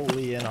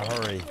remotely in a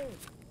hurry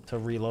to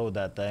reload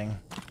that thing.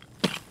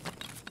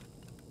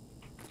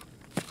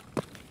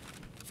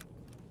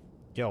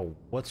 Yo,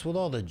 what's with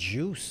all the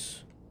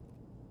juice?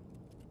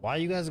 Why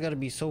you guys gotta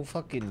be so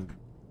fucking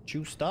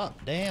juiced up?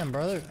 Damn,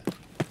 brother.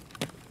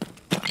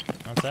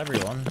 That's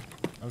everyone.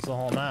 That's the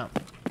whole map.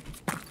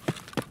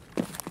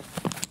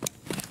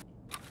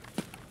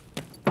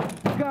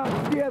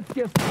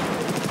 Капец,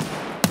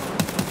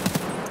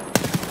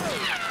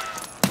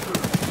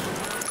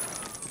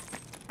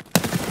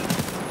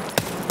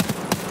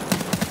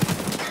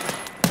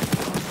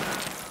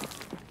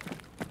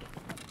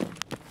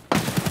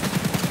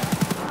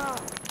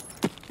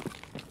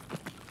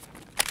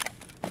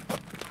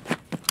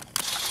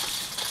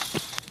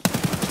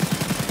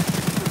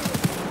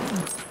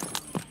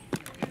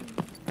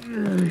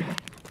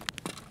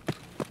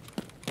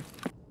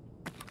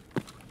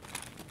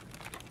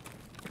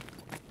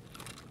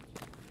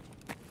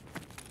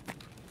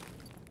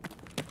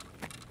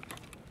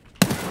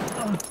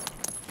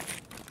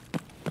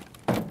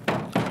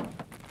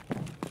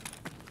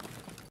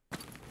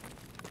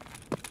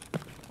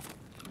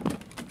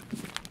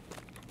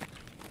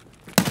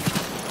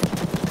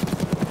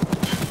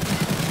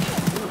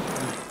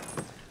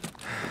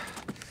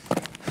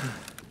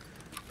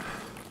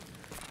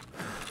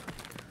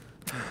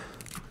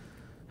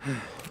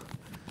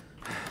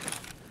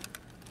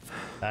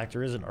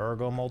 Factor is an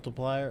ergo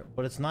multiplier,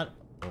 but it's not.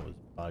 Oh, his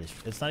body's.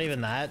 It's not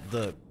even that.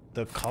 The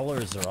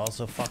colors are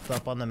also fucked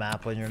up on the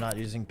map when you're not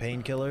using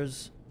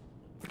painkillers.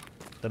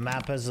 The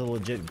map has a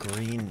legit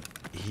green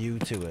hue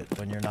to it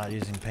when you're not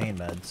using pain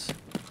meds.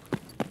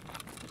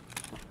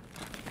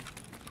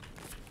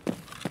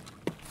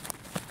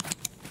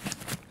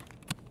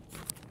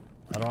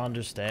 I don't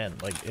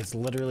understand. Like, it's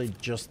literally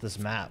just this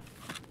map.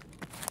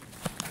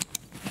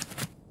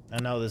 I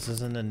know this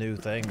isn't a new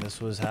thing.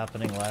 This was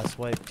happening last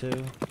wipe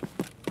too.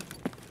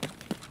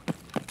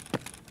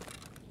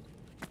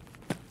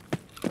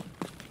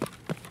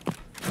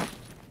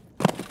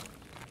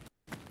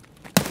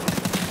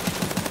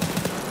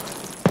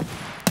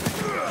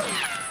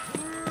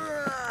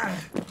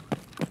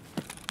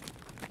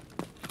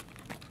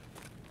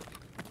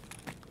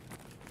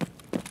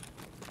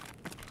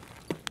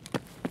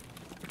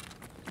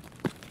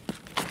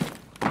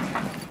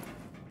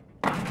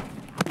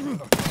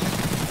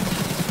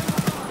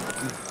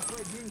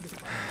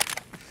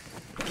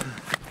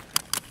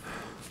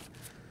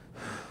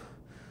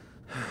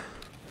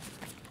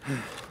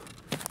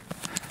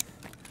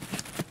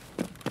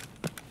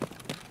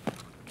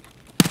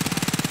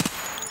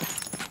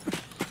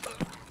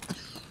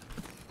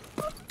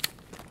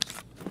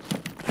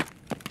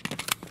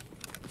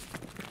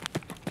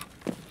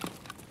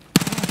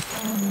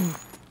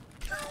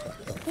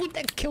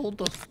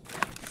 killed him.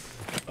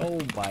 Oh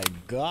my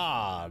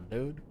god,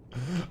 dude.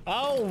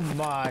 Oh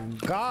my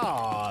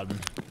god.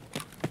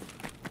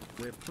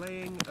 We're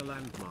playing a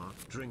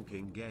landmark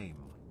drinking game.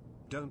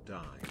 Don't die.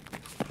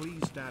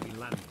 Please, Daddy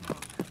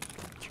Landmark.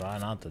 Try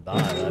not to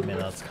die. I mean,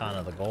 that's kind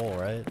of the goal,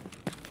 right?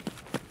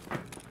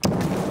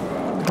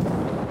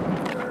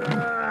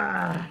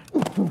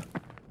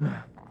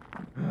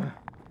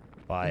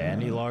 Buy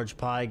any large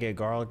pie, get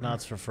garlic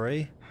knots for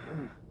free?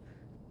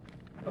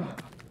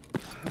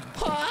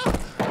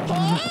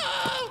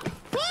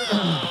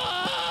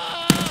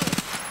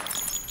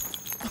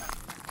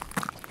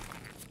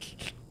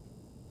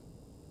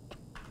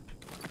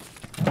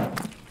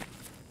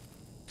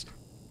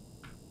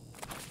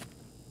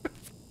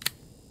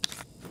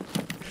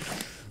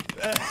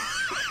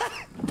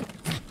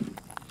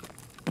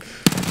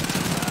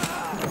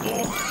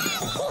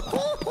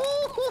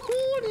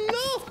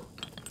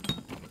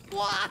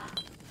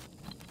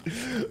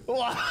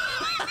 What?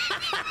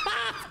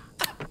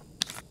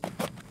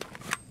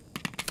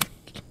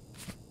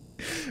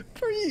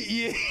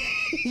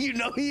 You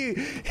know he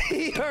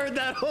heard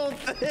that whole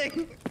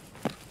thing.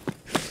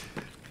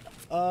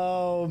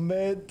 Oh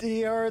man,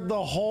 he heard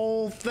the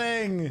whole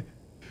thing.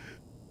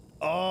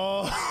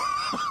 Oh.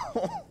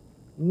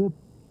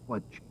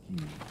 Опачки.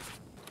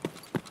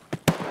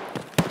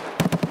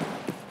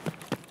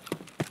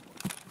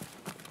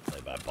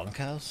 Play by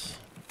bunkhouse.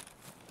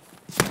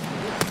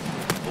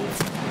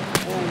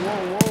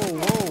 Whoa.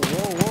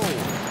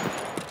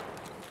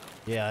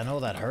 Yeah, I know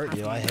that hurt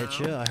you. I hit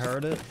you. I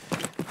heard it.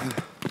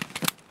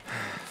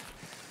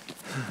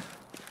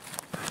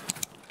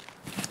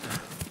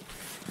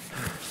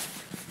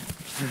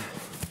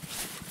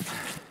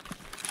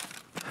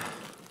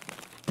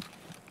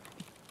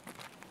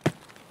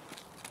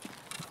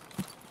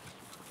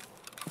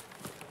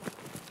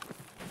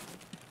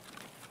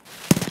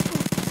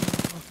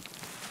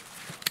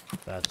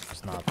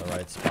 That's not the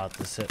right spot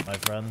to sit, my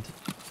friend.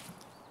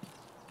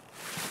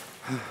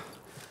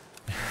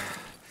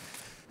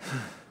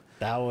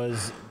 That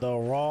was the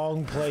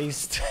wrong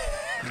place to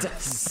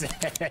sit.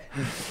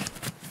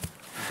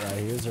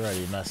 He was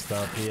already messed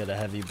up. He had a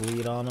heavy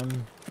bleed on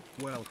him.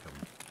 Welcome.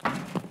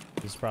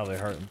 He's probably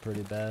hurting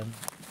pretty bad.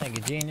 Thank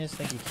you, Genius.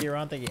 Thank you,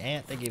 Kieran. Thank you,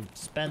 Ant. Thank you,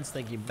 Spence.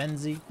 Thank you,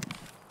 Benzie.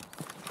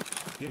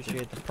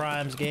 Appreciate the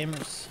Primes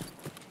gamers.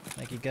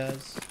 Thank you,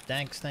 guys.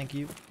 Thanks. Thank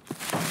you.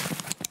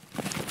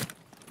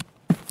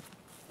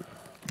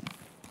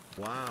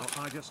 Wow,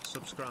 I just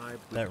subscribed.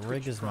 That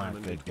rig is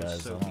not good,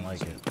 guys. I don't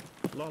like it.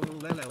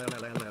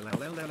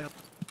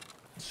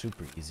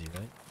 Super easy,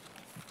 right?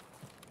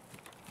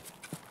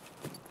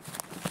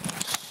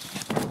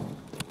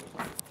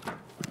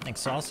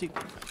 Thanks, Saucy.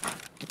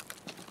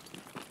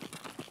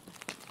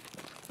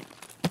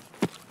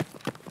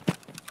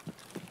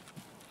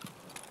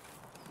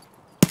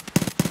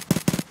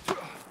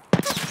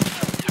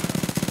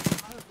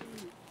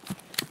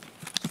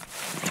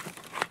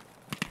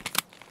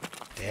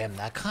 Damn,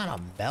 that kind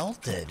of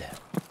melted.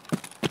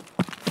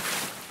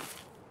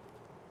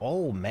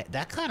 Oh man,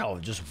 that kind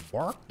of just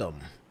worked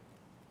them.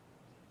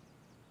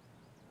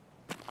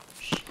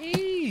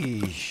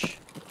 Sheesh.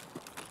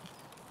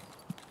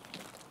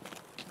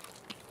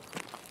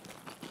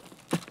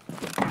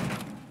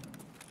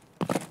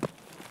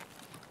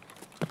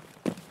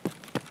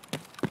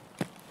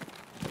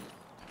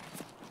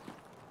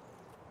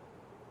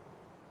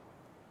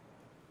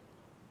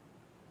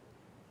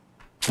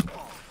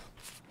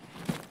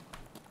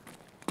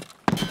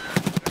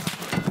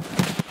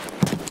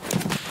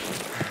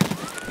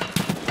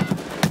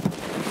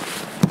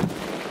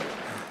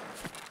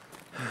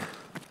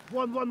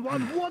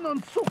 Вон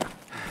он, сука!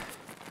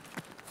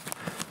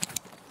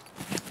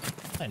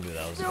 I knew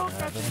that was gonna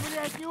Сука ты, happen.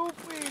 блядь, не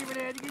упырь,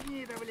 блядь,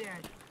 гнида,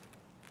 блядь!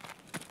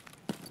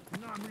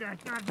 На,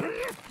 блядь, на,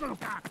 жри,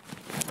 сука!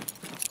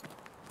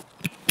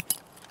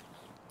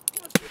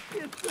 Вот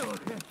ты,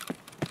 сука!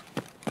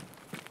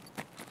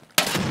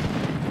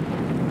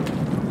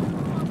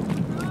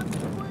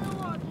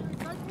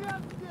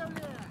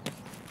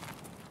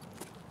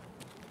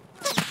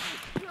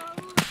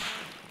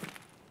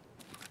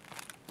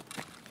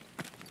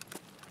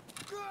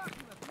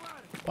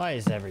 Why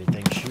is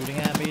everything shooting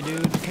at me,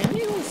 dude? Can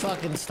you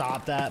fucking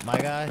stop that, my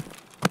guy?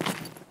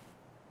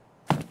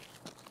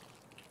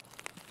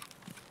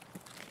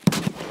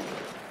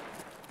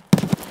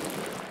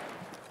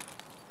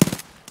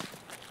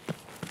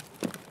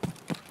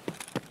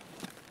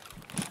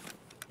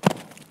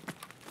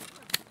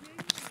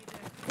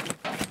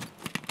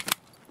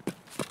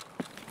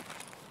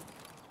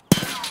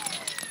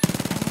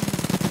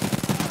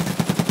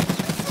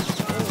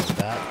 Oh,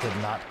 that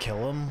did not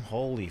kill him?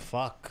 Holy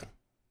fuck.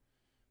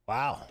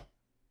 Wow,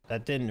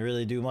 that didn't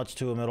really do much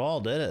to him at all,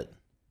 did it?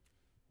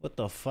 What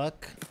the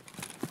fuck?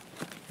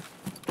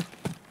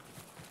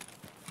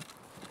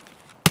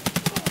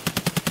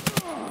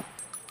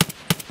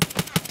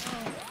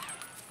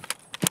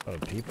 Oh,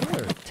 people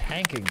are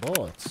tanking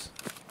bullets.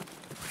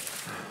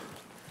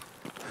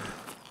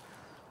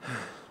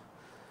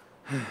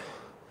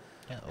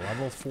 Yeah,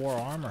 level 4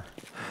 armor.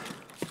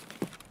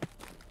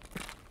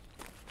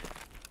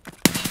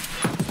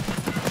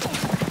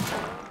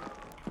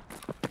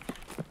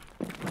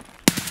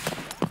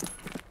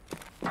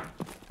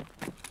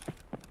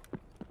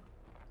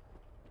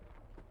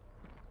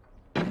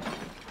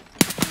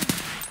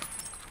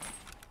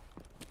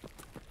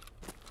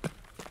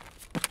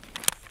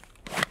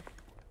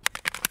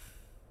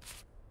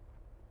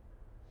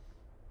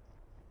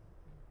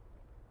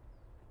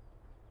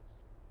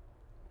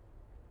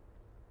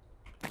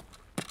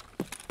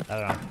 I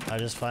don't know. I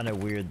just find it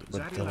weird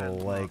with the whole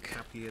like.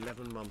 Happy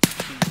 11 months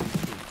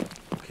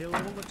TV. Kill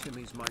all the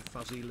Timmies, my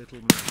fuzzy little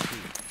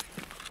monkey.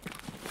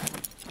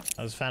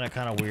 I just find it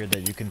kind of weird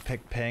that you can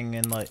pick ping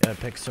and like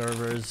pick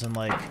servers and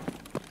like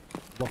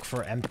look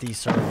for empty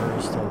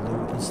servers to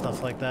loot and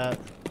stuff like that.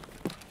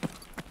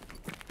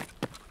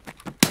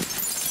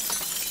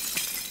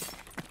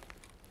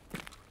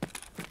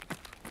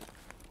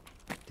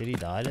 Did he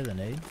die to the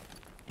nade?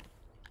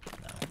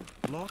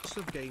 No. Lots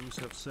of games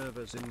have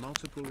servers in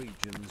multiple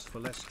regions for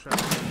less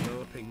traffic and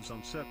lower pings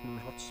on certain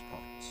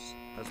hotspots,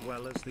 as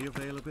well as the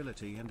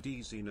availability and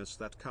easiness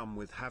that come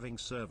with having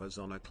servers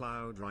on a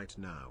cloud right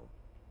now.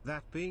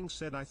 That being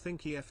said, I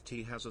think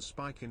EFT has a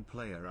spike in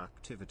player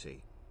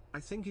activity.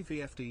 I think if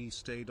EFT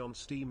stayed on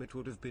Steam it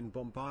would have been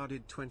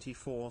bombarded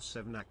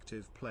 24/7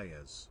 active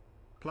players.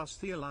 Plus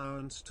the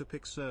allowance to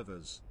pick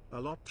servers,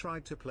 a lot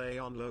tried to play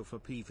on low for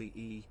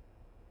PvE.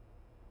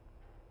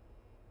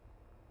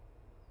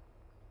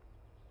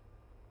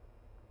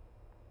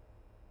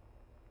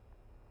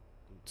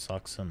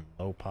 Sucks in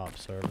low pop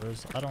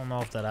servers. I don't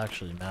know if that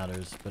actually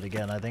matters, but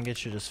again, I think it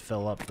should just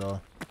fill up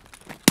the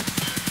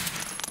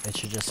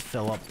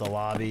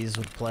lobbies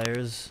with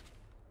players.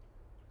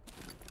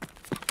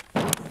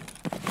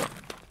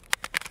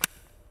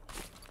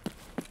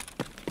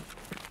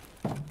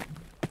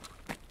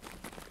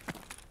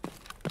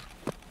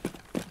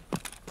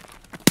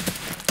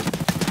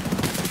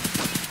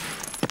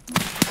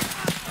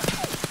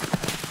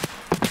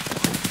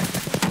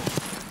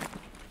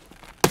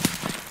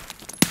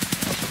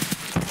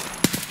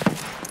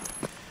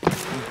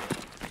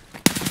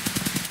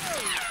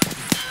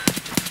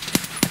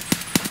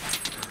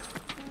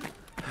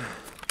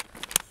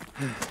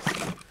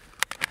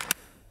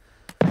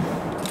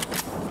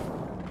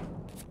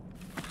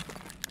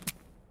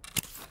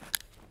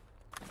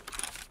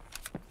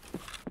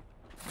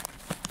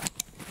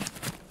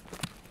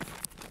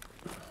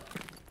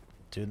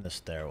 Dude in the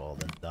stairwell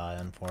didn't die,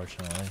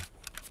 unfortunately.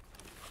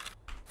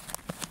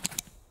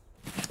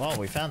 Well,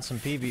 we found some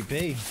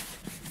PvP.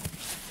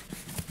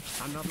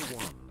 Another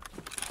one.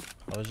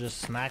 I was just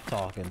smack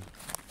talking,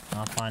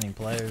 not finding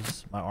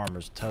players. My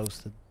armor's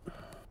toasted.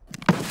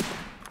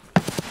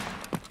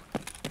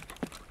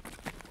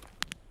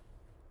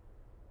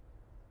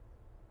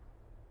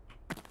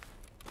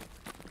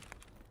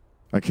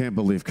 I can't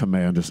believe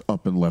Command just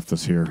up and left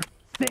us here.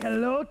 Say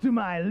hello to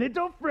my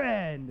little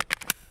friend.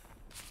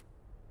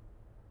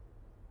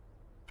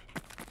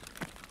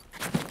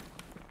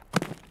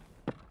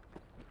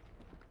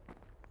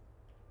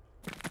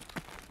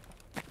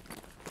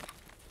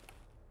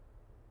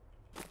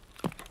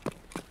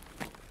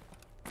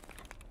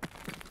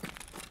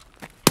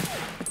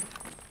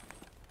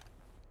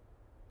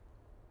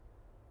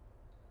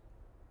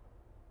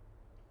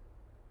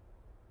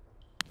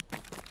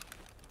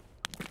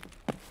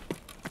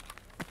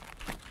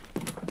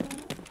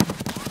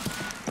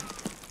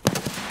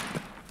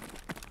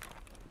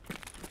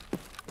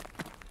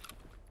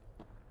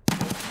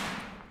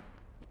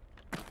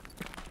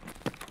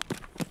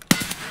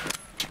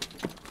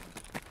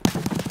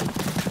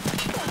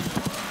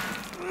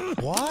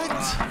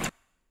 What?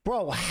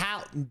 Bro,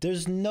 how?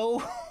 There's no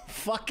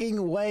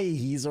fucking way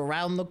he's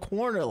around the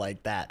corner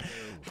like that.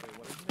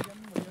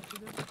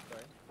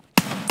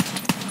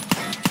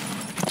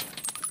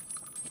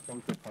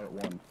 Part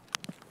 1.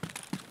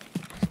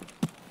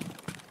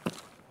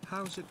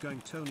 How's it going,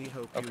 Tony?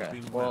 Hope Okay,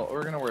 you've been well,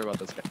 we're gonna worry about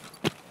this guy.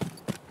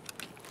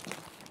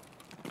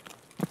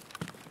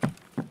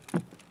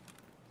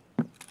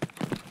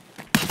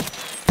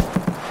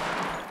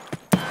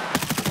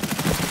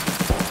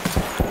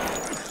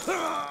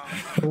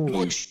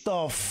 What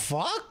the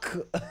fuck?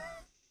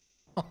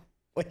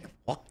 Wait,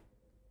 what?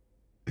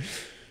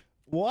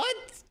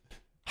 What?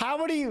 How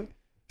many?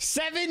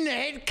 7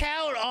 hit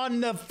count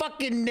on the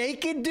fucking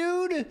naked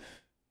dude?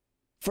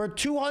 For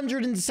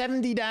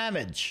 270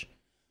 damage.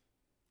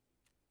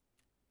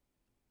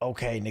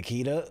 Okay,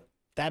 Nikita.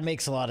 That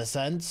makes a lot of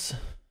sense.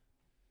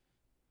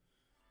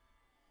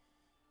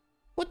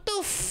 What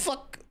the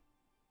fuck?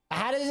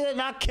 How does it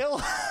not kill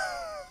him?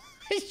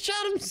 I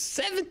shot him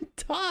 7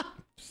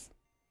 times.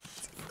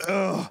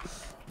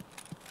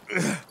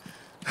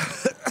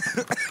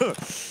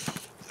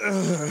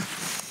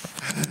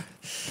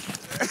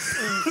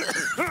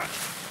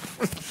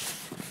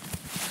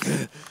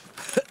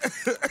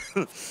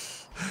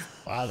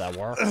 Wow, that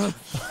worked.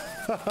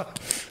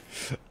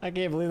 I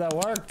can't believe that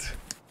worked.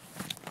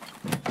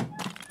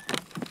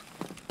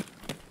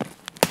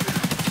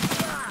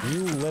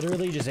 You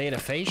literally just ate a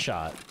face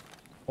shot.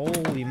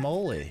 Holy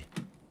moly.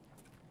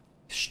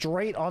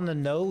 Straight on the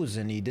nose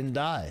and he didn't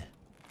die.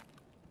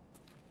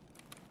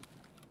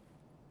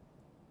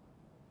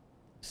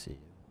 Let's see.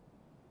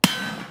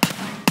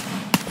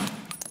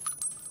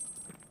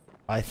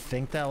 I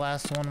think that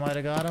last one might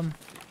have got him.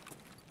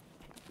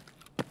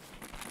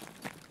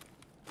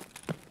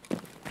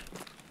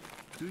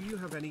 Do you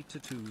have any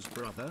tattoos,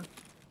 brother?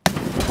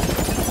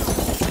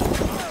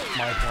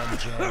 My gun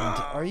jammed.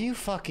 Are you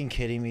fucking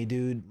kidding me,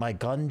 dude? My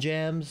gun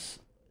jams?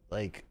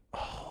 Like,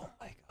 oh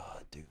my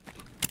god, dude.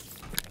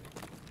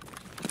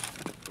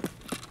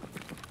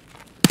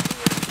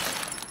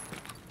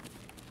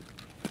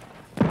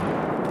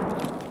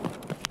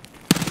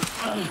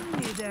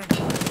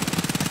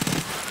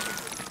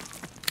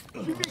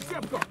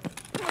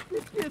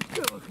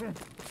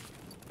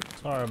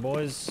 Sorry,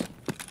 boys.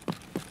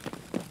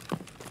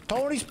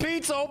 Tony's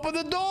Pizza, open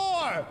the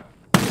door!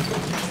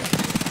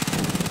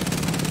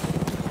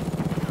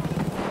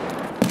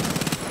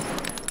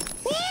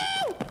 Woo!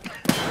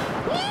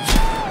 Woo!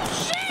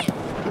 Shit!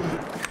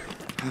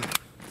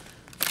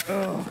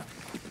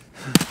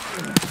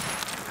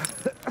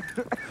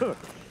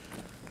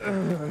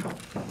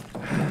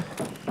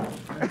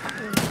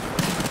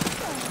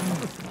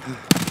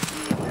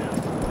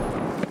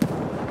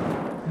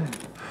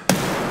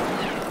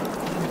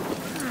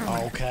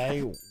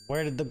 Okay,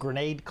 where did the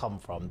grenade come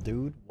from,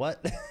 dude?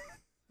 What?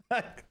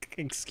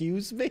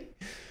 Excuse me?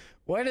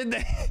 Where did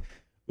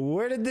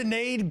the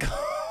nade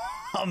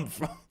come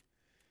from?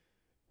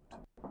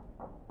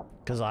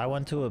 Cause I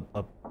went to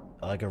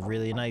a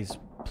really nice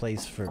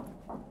place for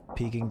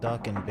Peking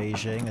duck in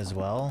Beijing as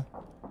well,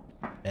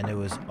 and it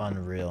was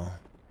unreal.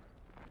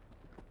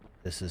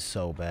 This is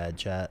so bad,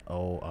 chat.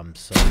 Oh, I'm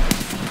so.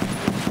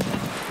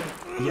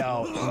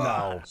 Yo,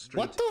 no.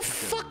 What the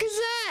fuck is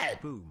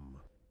that? Boom.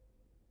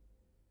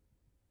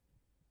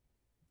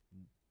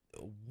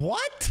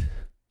 What?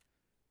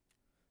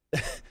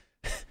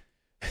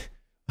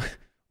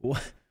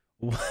 What?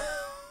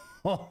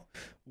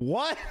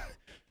 What?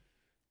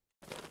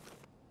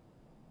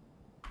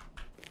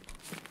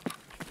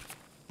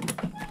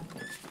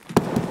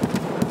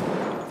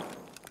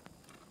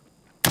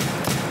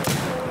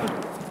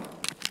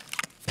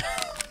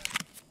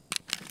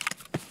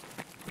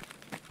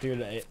 Dude,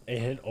 it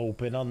hit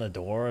open on the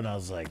door and I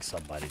was like,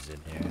 somebody's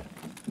in here.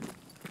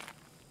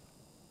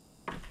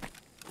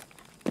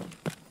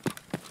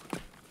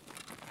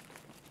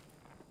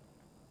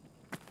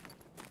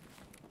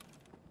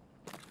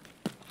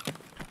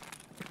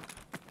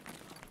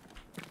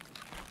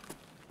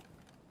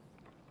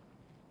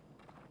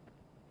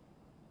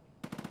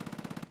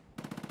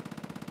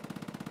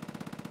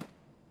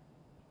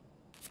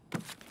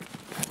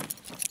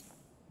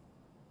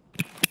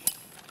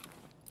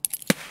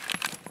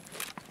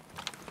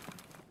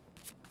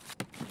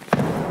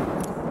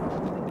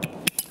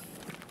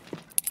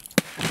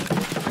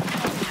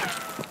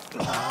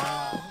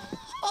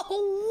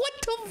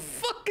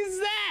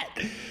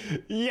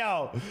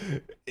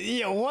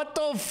 Yo, what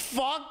the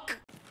fuck?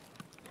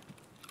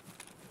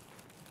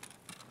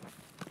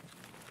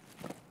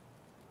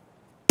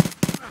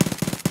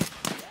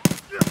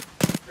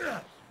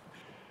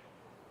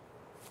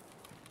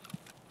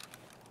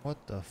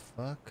 What the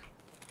fuck?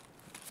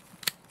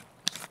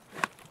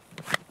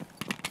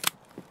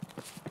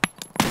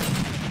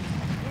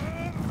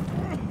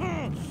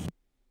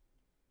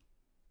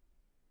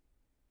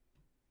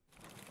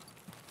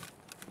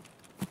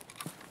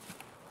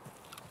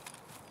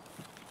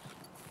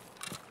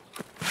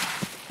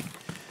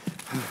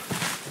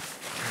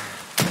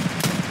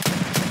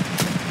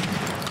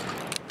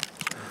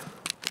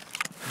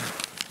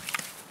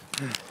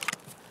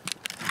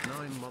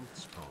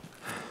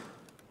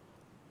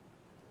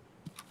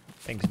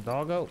 Thanks,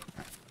 doggo.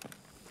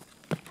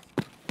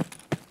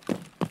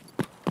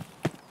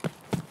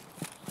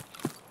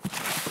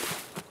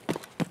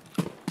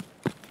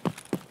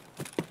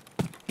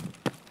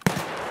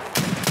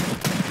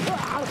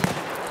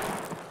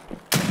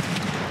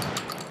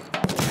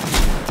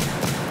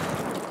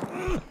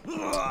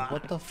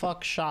 What the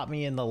fuck shot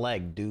me in the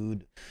leg,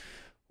 dude?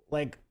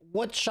 Like,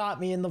 what shot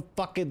me in the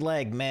fucking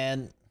leg,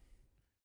 man?